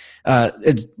obviously,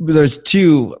 there's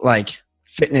two like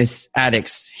fitness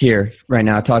addicts here right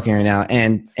now talking right now,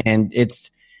 and it's,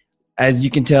 as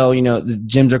you can tell, the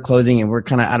gyms are closing and we're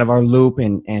kind of out of our loop,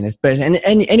 and especially, and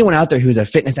anyone out there who's a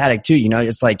fitness addict too,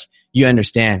 it's like, you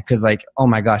understand, because like, oh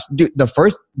my gosh, dude, the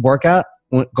first workout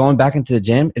going back into the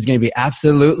gym is going to be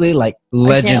absolutely like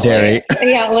legendary.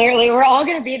 Yeah, literally, we're all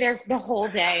going to be there the whole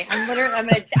day. I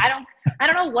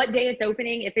don't know what day it's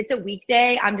opening. If it's a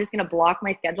weekday, I'm just going to block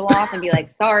my schedule off and be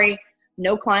like, sorry,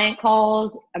 no client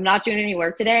calls. I'm not doing any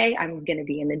work today. I'm going to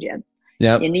be in the gym.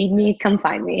 Yep. You need me, come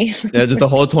find me. Yeah, just a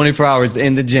whole 24 hours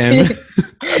in the gym.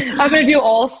 I'm going to do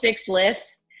all 6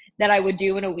 lifts that I would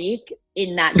do in a week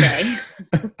in that day.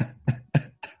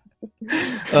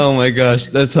 Oh my gosh,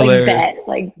 that's hilarious.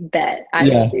 Bet. I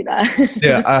will do that.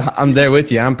 Yeah, I'm there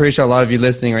with you. I'm pretty sure a lot of you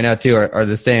listening right now too are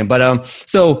the same. But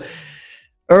so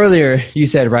earlier you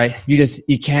said, right,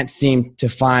 you can't seem to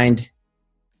find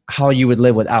how you would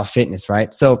live without fitness,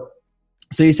 right? So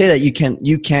you say that you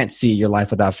can't see your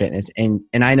life without fitness, and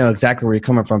I know exactly where you're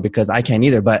coming from because I can't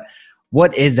either. But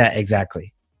what is that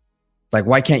exactly? Like,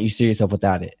 why can't you see yourself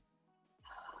without it?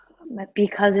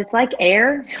 Because it's like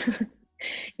air,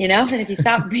 and if you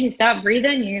stop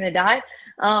breathing, you're gonna die.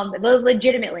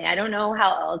 Legitimately, I don't know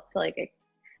how else. Like,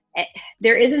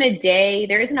 there isn't a day,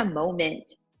 there isn't a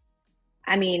moment.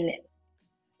 I mean,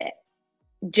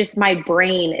 just my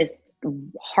brain is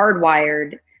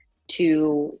hardwired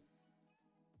to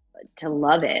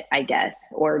love it, I guess,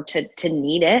 or to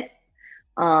need it.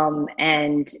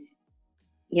 And,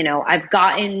 I've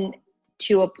gotten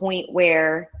to a point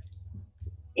where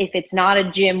if it's not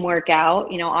a gym workout,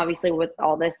 obviously with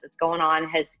all this that's going on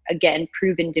has again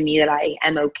proven to me that I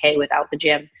am okay without the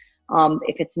gym.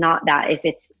 If it's not that, if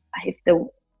the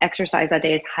exercise that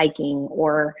day is hiking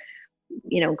or,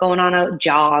 going on a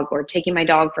jog or taking my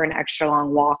dog for an extra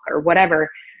long walk or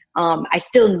whatever, I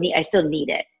still need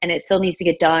it, and it still needs to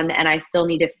get done, and I still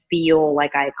need to feel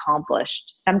like I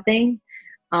accomplished something.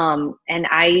 And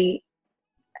I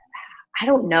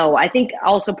don't know. I think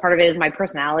also part of it is my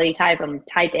personality type. I'm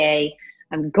type A.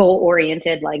 I'm goal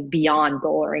oriented, like beyond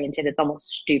goal oriented. It's almost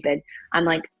stupid. I'm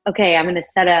like, okay, I'm going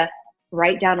to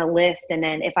write down a list. And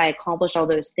then if I accomplish all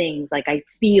those things, like I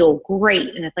feel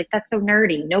great. And it's like, that's so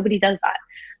nerdy. Nobody does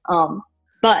that.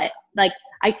 But like,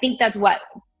 I think that's what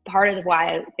part of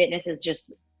why fitness is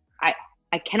just,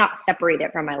 I cannot separate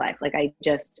it from my life. Like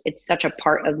it's such a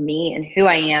part of me and who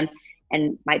I am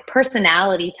and my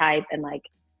personality type and like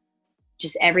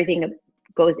just everything that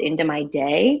goes into my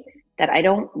day that I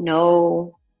don't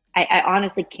know. I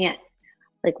honestly can't,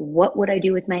 like, what would I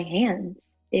do with my hands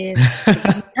if,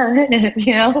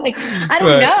 you know, like, I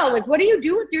don't know. Like, what do you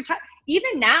do with your time?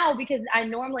 Even now, because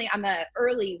I'm a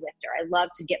early lifter. I love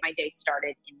to get my day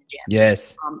started in the gym.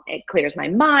 Yes. It clears my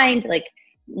mind. Like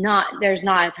there's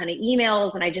not a ton of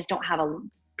emails and I just don't have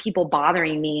people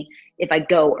bothering me if I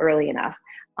go early enough.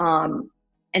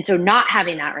 And so not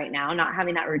having that right now, not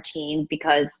having that routine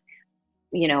because,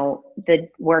 you know, the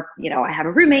work, you know, I have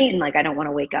a roommate and like, I don't want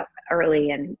to wake up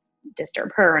early and disturb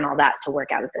her and all that to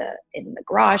work out in the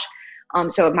garage.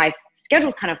 So my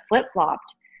schedule kind of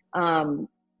flip-flopped.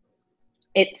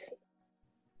 It's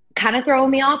kind of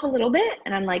throwing me off a little bit.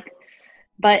 And I'm like,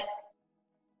 but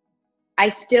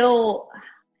it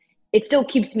still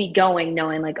keeps me going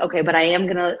knowing like, okay, but I'm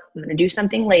going to do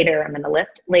something later. I'm going to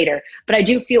lift later, but I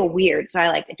do feel weird. So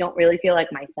I don't really feel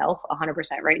like myself 100%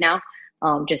 right now.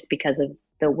 Just because of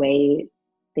the way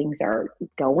things are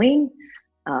going.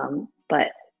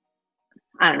 But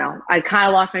I don't know. I kind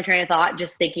of lost my train of thought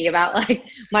just thinking about like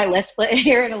my lift split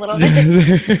here in a little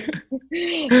bit.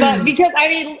 But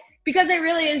because it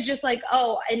really is just like,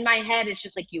 oh, in my head, it's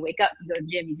just like you wake up, you go to the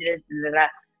gym, you do this, da, da,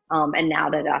 da. And now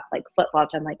that that's like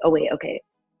flip-flopped, I'm like, oh wait, okay.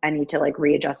 I need to like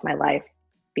readjust my life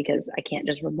because I can't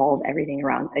just revolve everything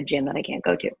around a gym that I can't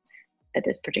go to at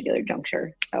this particular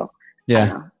juncture. So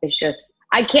yeah, it's just,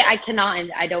 I cannot,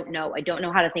 and I don't know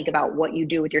how to think about what you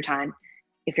do with your time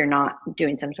if you're not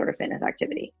doing some sort of fitness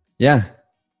activity. Yeah.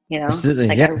 You know, absolutely.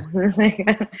 like,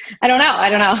 Yeah. I don't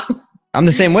know. I'm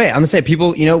the same way. I'm gonna say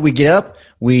people, you know, we get up,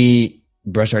 we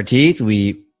brush our teeth,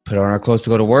 we put on our clothes to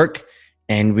go to work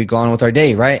and we go on with our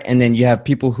day. Right. And then you have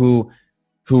people who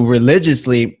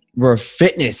religiously, where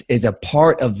fitness is a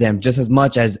part of them just as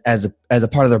much as a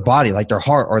part of their body, like their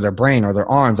heart or their brain or their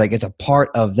arms. Like it's a part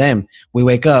of them. We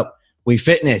wake up, we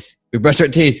fitness, we brush our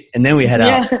teeth, and then we head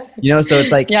out. You know, so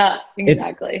it's like, yeah,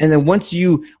 exactly. And then once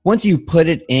you put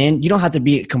it in, you don't have to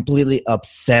be completely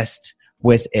obsessed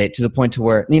with it to the point to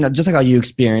where, you know, just like how you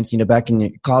experienced, you know, back in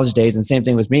your college days, and same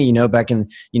thing with me, you know, back in,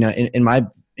 you know, in my,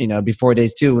 you know, before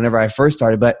days too, whenever I first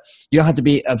started. But you don't have to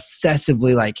be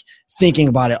obsessively like thinking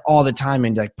about it all the time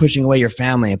and like pushing away your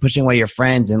family and pushing away your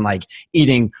friends and like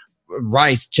eating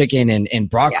rice, chicken, and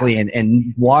broccoli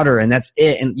and water, and that's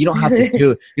it. And you don't have to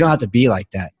you don't have to be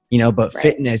like that, you know. But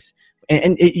fitness,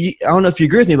 and I don't know if you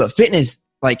agree with me, but fitness,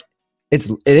 like it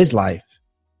is life.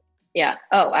 Yeah.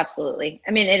 Oh, absolutely.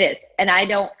 I mean, it is, and I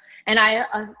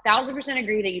 1,000%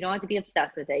 agree that you don't have to be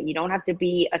obsessed with it. You don't have to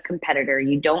be a competitor.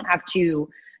 You don't have to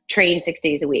train 6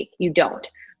 days a week. You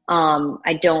don't.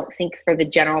 I don't think for the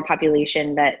general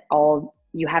population that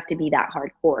you have to be that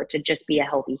hardcore to just be a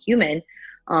healthy human.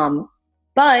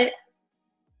 But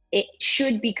it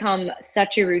should become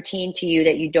such a routine to you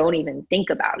that you don't even think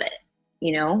about it.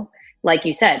 You know, like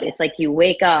you said, it's like you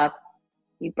wake up,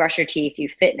 you brush your teeth, you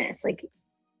fitness, like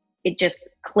it just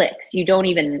clicks.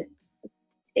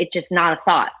 It's just not a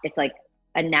thought. It's like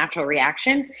a natural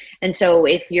reaction. And so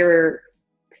if your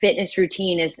fitness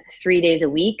routine is 3 days a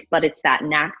week, but it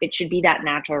should be that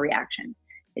natural reaction.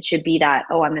 It should be that,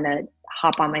 oh, I'm going to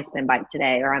hop on my spin bike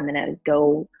today, or I'm going to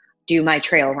go do my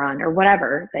trail run, or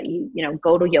whatever that you know,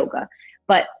 go to yoga.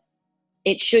 But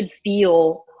it should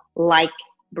feel like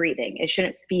breathing. It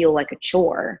shouldn't feel like a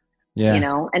chore, you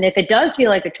know? And if it does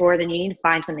feel like a chore, then you need to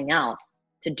find something else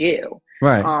to do.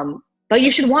 Right. But you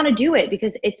should want to do it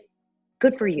because it's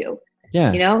good for you.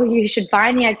 Yeah. You know, you should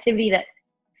find the activity that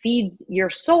feeds your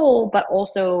soul, but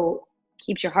also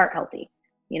keeps your heart healthy,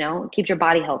 you know, keeps your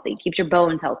body healthy, keeps your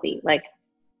bones healthy. Like,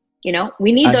 you know,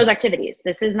 we need those activities.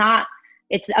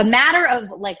 It's a matter of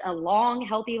like a long,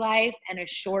 healthy life and a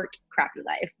short, crappy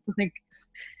life. Like,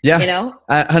 you know,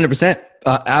 100%.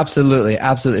 Absolutely.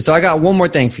 Absolutely. So I got one more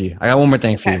thing for you.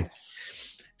 You.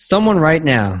 Someone right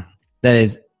now that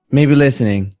is maybe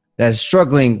listening, that's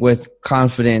struggling with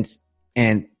confidence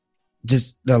and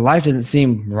just their life doesn't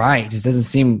seem right. It doesn't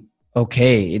seem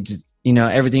okay. It just, you know,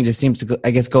 everything just seems to go, I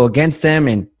guess, go against them,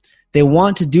 and They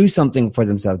want to do something for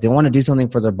themselves. They want to do something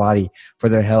for their body, for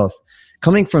their health.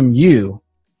 Coming from you,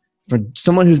 from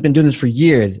someone who's been doing this for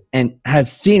years and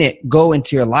has seen it go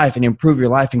into your life and improve your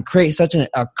life and create such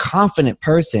a confident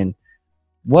person,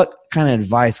 what kind of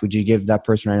advice would you give that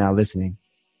person right now listening?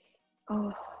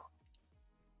 Oh,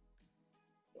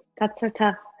 that's so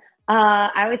tough.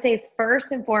 I would say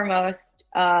first and foremost,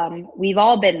 we've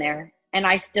all been there, and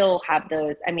I still have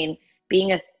those. I mean,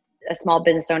 being a small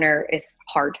business owner is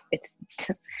hard. It's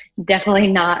definitely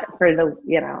not for the,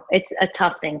 it's a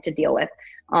tough thing to deal with.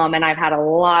 And I've had a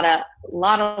lot of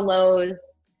lows,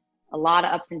 a lot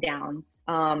of ups and downs.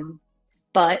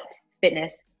 But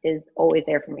fitness is always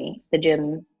there for me. The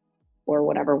gym or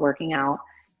whatever, working out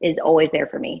is always there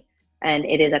for me. And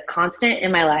it is a constant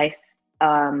in my life.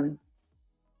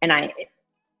 And I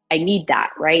need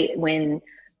that, right? When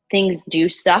things do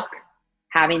suck,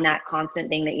 having that constant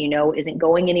thing that isn't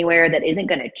going anywhere, that isn't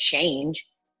going to change.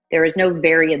 There is no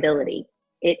variability.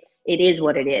 It is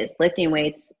what it is. Lifting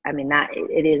weights, I mean,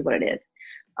 it is what it is.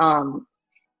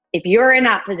 If you're in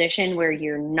that position where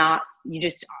you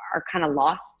just are kind of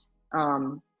lost,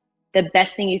 the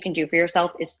best thing you can do for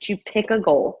yourself is to pick a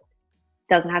goal.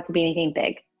 Doesn't have to be anything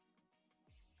big,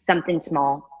 something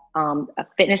small, a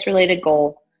fitness related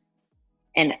goal,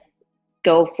 and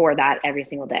go for that every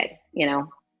single day,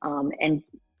 and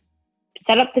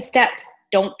set up the steps.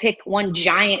 Don't pick one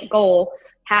giant goal.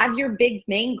 Have your big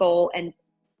main goal and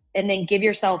then give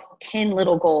yourself 10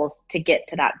 little goals to get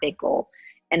to that big goal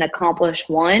and accomplish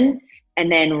one,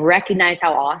 and then recognize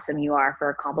how awesome you are for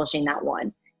accomplishing that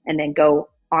one, and then go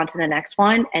on to the next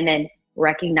one, and then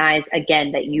recognize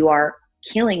again that you are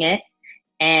killing it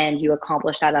and you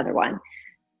accomplish that other one.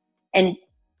 And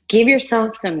give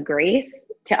yourself some grace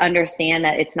to understand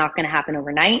that it's not going to happen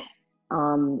overnight.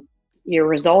 Your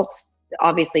results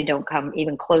obviously don't come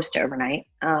even close to overnight.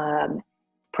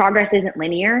 Progress isn't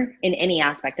linear in any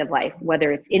aspect of life,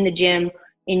 whether it's in the gym,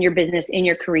 in your business, in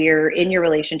your career, in your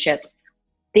relationships.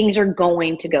 Things are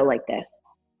going to go like this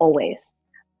always,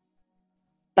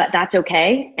 but that's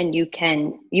okay. And you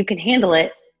can handle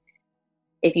it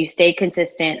if you stay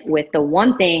consistent with the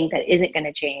one thing that isn't going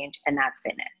to change, and that's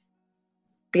fitness,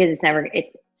 because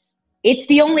it's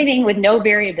the only thing with no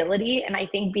variability. And I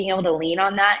think being able to lean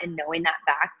on that and knowing that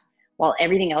fact while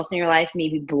everything else in your life may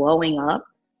be blowing up,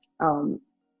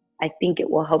 I think it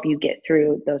will help you get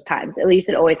through those times. At least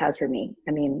it always has for me.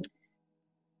 I mean,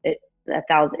 it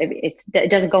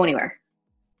doesn't go anywhere.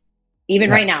 Even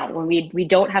right now, when we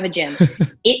don't have a gym,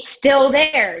 it's still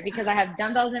there because I have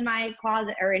dumbbells in my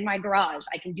closet or in my garage.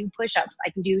 I can do push-ups.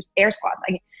 I can do air squats.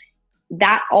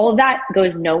 All of that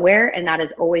goes nowhere, and that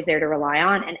is always there to rely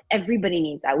on. And everybody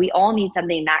needs that. We all need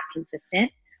something that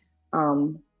consistent.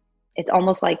 It's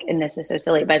almost like, and this is so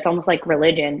silly, but it's almost like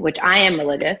religion, which I am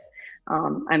religious.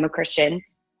 I'm a Christian.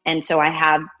 And so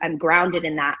I'm grounded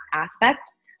in that aspect.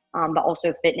 But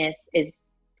also fitness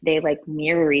they like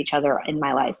mirror each other in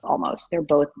my life almost. They're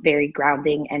both very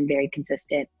grounding and very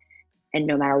consistent. And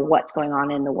no matter what's going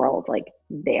on in the world, like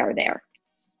they are there.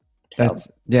 So.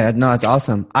 It's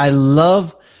awesome. I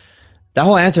love that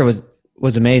whole answer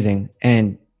was amazing.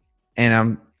 And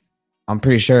I'm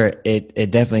pretty sure it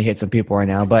definitely hit some people right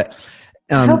now, but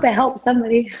I hope it helps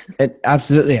somebody.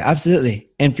 Absolutely.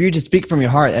 And for you to speak from your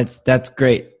heart, that's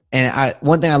great. And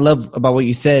one thing I love about what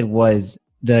you said was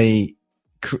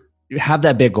have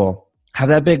that big goal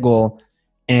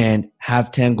and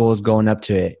have 10 goals going up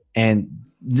to it. And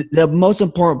the most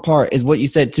important part is what you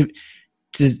said, to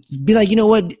be like, you know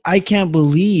what? I can't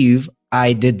believe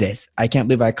I did this. I can't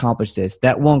believe I accomplished this.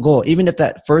 That one goal, even if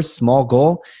that first small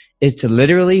goal is to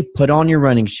literally put on your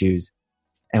running shoes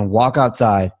and walk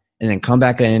outside and then come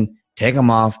back in, take them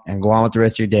off, and go on with the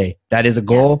rest of your day. That is a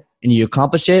goal, and you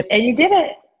accomplish it. And you did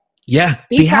it. Yeah,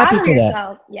 be happy for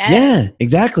that. Yes. Yeah,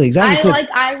 exactly.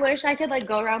 I wish I could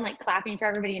go around clapping for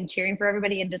everybody and cheering for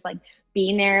everybody and just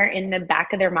being there in the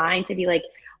back of their mind to be like,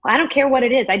 well, I don't care what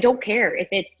it is. I don't care if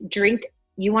it's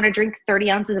you want to drink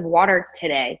 30 ounces of water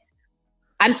today.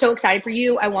 I'm so excited for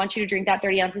you. I want you to drink that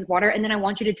 30 ounces of water. And then I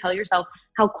want you to tell yourself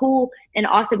how cool and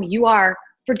awesome you are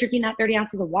for drinking that 30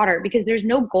 ounces of water, because there's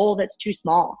no goal that's too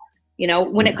small.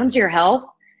 When it comes to your health,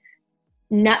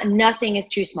 nothing is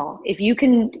too small. If you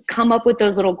can come up with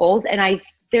those little goals, and I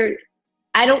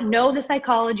don't know the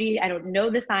psychology, I don't know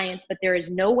the science, but there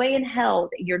is no way in hell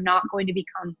that you're not going to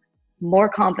become more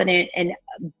confident and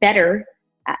better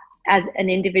as an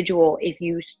individual if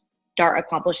you start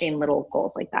accomplishing little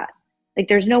goals like that.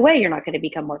 There's no way you're not going to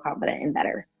become more confident and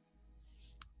better.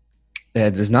 Yeah,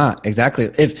 it does not.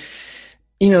 Exactly.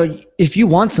 If you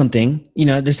want something,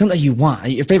 there's something you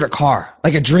want, your favorite car,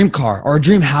 like a dream car or a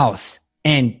dream house,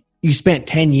 and you spent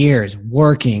 10 years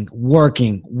working,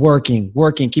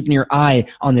 keeping your eye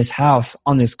on this house,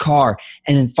 on this car.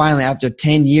 And then finally, after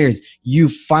 10 years, you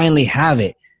finally have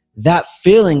it. That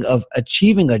feeling of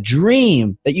achieving a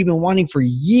dream that you've been wanting for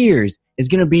years is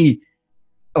going to be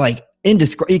like you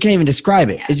can't even describe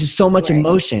it. It's just so much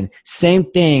emotion. Same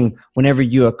thing whenever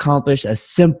you accomplish a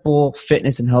simple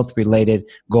fitness and health related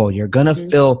goal. You're going to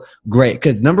feel great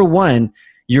because number one,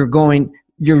 you're going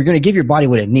to give your body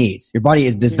what it needs. Your body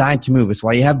is designed to move. It's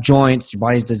why you have joints. Your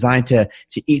body is designed to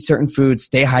eat certain foods,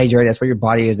 stay hydrated. That's what your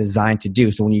body is designed to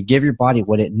do. So when you give your body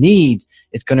what it needs,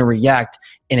 it's going to react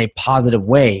in a positive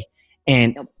way.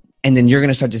 And then you're going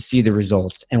to start to see the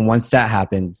results. And once that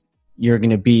happens, you're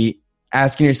going to be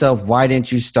asking yourself, why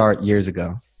didn't you start years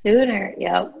ago? Sooner.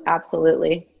 Yep,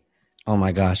 absolutely. Oh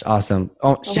my gosh. Awesome.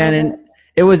 Oh, Shannon,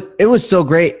 it was so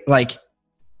great. Like,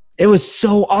 it was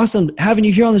so awesome having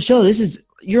you here on the show.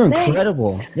 You're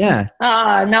incredible. Yeah. No,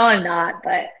 I'm not,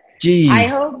 but jeez. I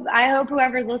hope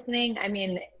whoever's listening, I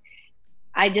mean,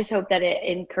 I just hope that it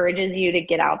encourages you to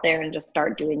get out there and just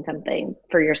start doing something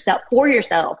for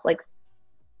yourself, like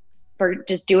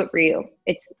just do it for you.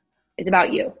 It's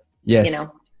about you. Yes. You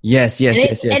know? Yes. And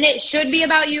it should be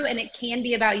about you and it can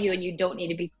be about you and you don't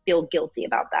need to feel guilty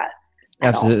about that.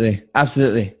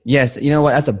 Absolutely. Yes. You know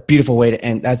what? That's a beautiful way to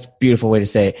end. That's a beautiful way to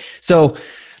say it. So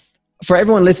for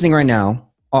everyone listening right now,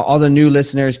 all the new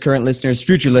listeners, current listeners,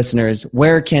 future listeners,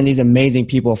 where can these amazing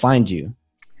people find you?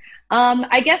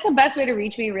 I guess the best way to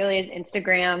reach me really is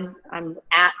Instagram. I'm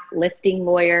at Lifting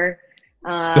Lawyer.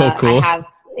 So cool.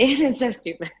 It's so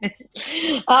stupid.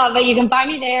 But you can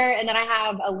find me there. And then I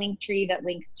have a link tree that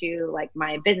links to like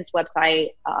my business website,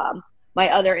 my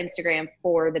other Instagram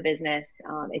for the business.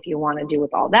 If you want to do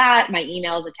with all that, my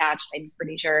email is attached, I'm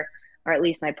pretty sure, or at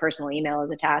least my personal email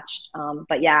is attached.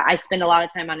 But yeah, I spend a lot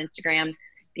of time on Instagram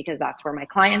because that's where my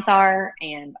clients are.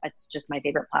 And it's just my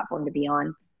favorite platform to be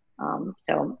on.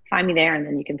 So find me there and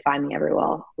then you can find me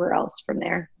everywhere else from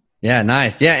there. Yeah,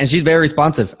 nice. Yeah, and she's very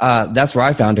responsive. That's where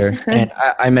I found her, and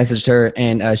I messaged her,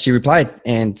 and she replied.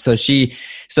 And so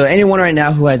anyone right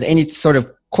now who has any sort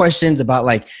of questions about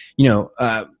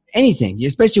anything,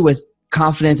 especially with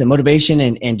confidence and motivation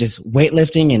and just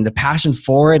weightlifting and the passion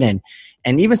for it, and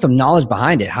even some knowledge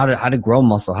behind it, how to grow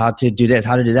muscle, how to do this,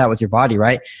 how to do that with your body,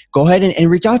 right? Go ahead and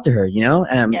reach out to her,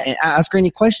 and ask her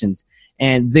any questions.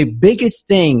 And the biggest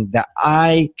thing that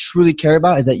I truly care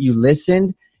about is that you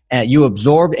listened, you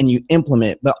absorb, and you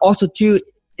implement. But also, too,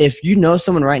 if you know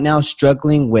someone right now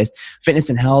struggling with fitness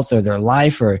and health or their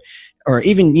life or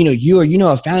even, you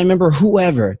or a family member,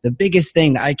 whoever, the biggest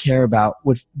thing that I care about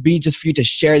would be just for you to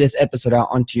share this episode out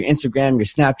onto your Instagram, your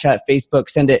Snapchat, Facebook,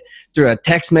 send it through a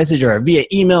text message or via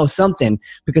email, something,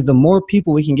 because the more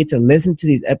people we can get to listen to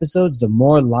these episodes, the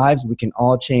more lives we can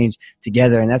all change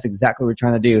together. And that's exactly what we're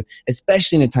trying to do,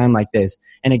 especially in a time like this.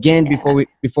 And again,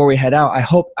 before we head out, I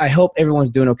hope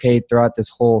everyone's doing okay throughout this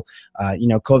whole,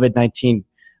 COVID-19,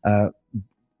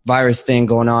 virus thing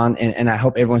going on, and I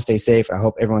hope everyone stays safe. I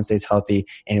hope everyone stays healthy,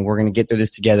 and we're going to get through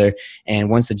this together. And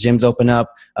once the gyms open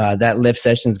up, that lift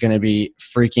session is going to be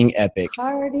freaking epic.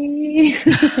 Party.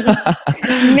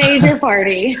 Major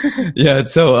party. Yeah.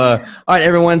 So, all right,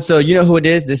 everyone. So you know who it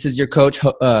is. This is your coach,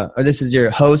 or this is your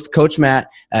host, Coach Matt,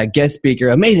 guest speaker,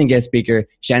 amazing guest speaker,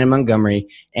 Shannon Montgomery.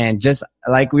 And just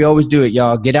like we always do it,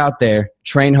 y'all, get out there,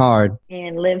 train hard,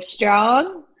 and live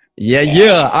strong. Yeah.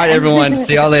 All right, everyone.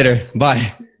 See y'all later.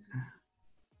 Bye.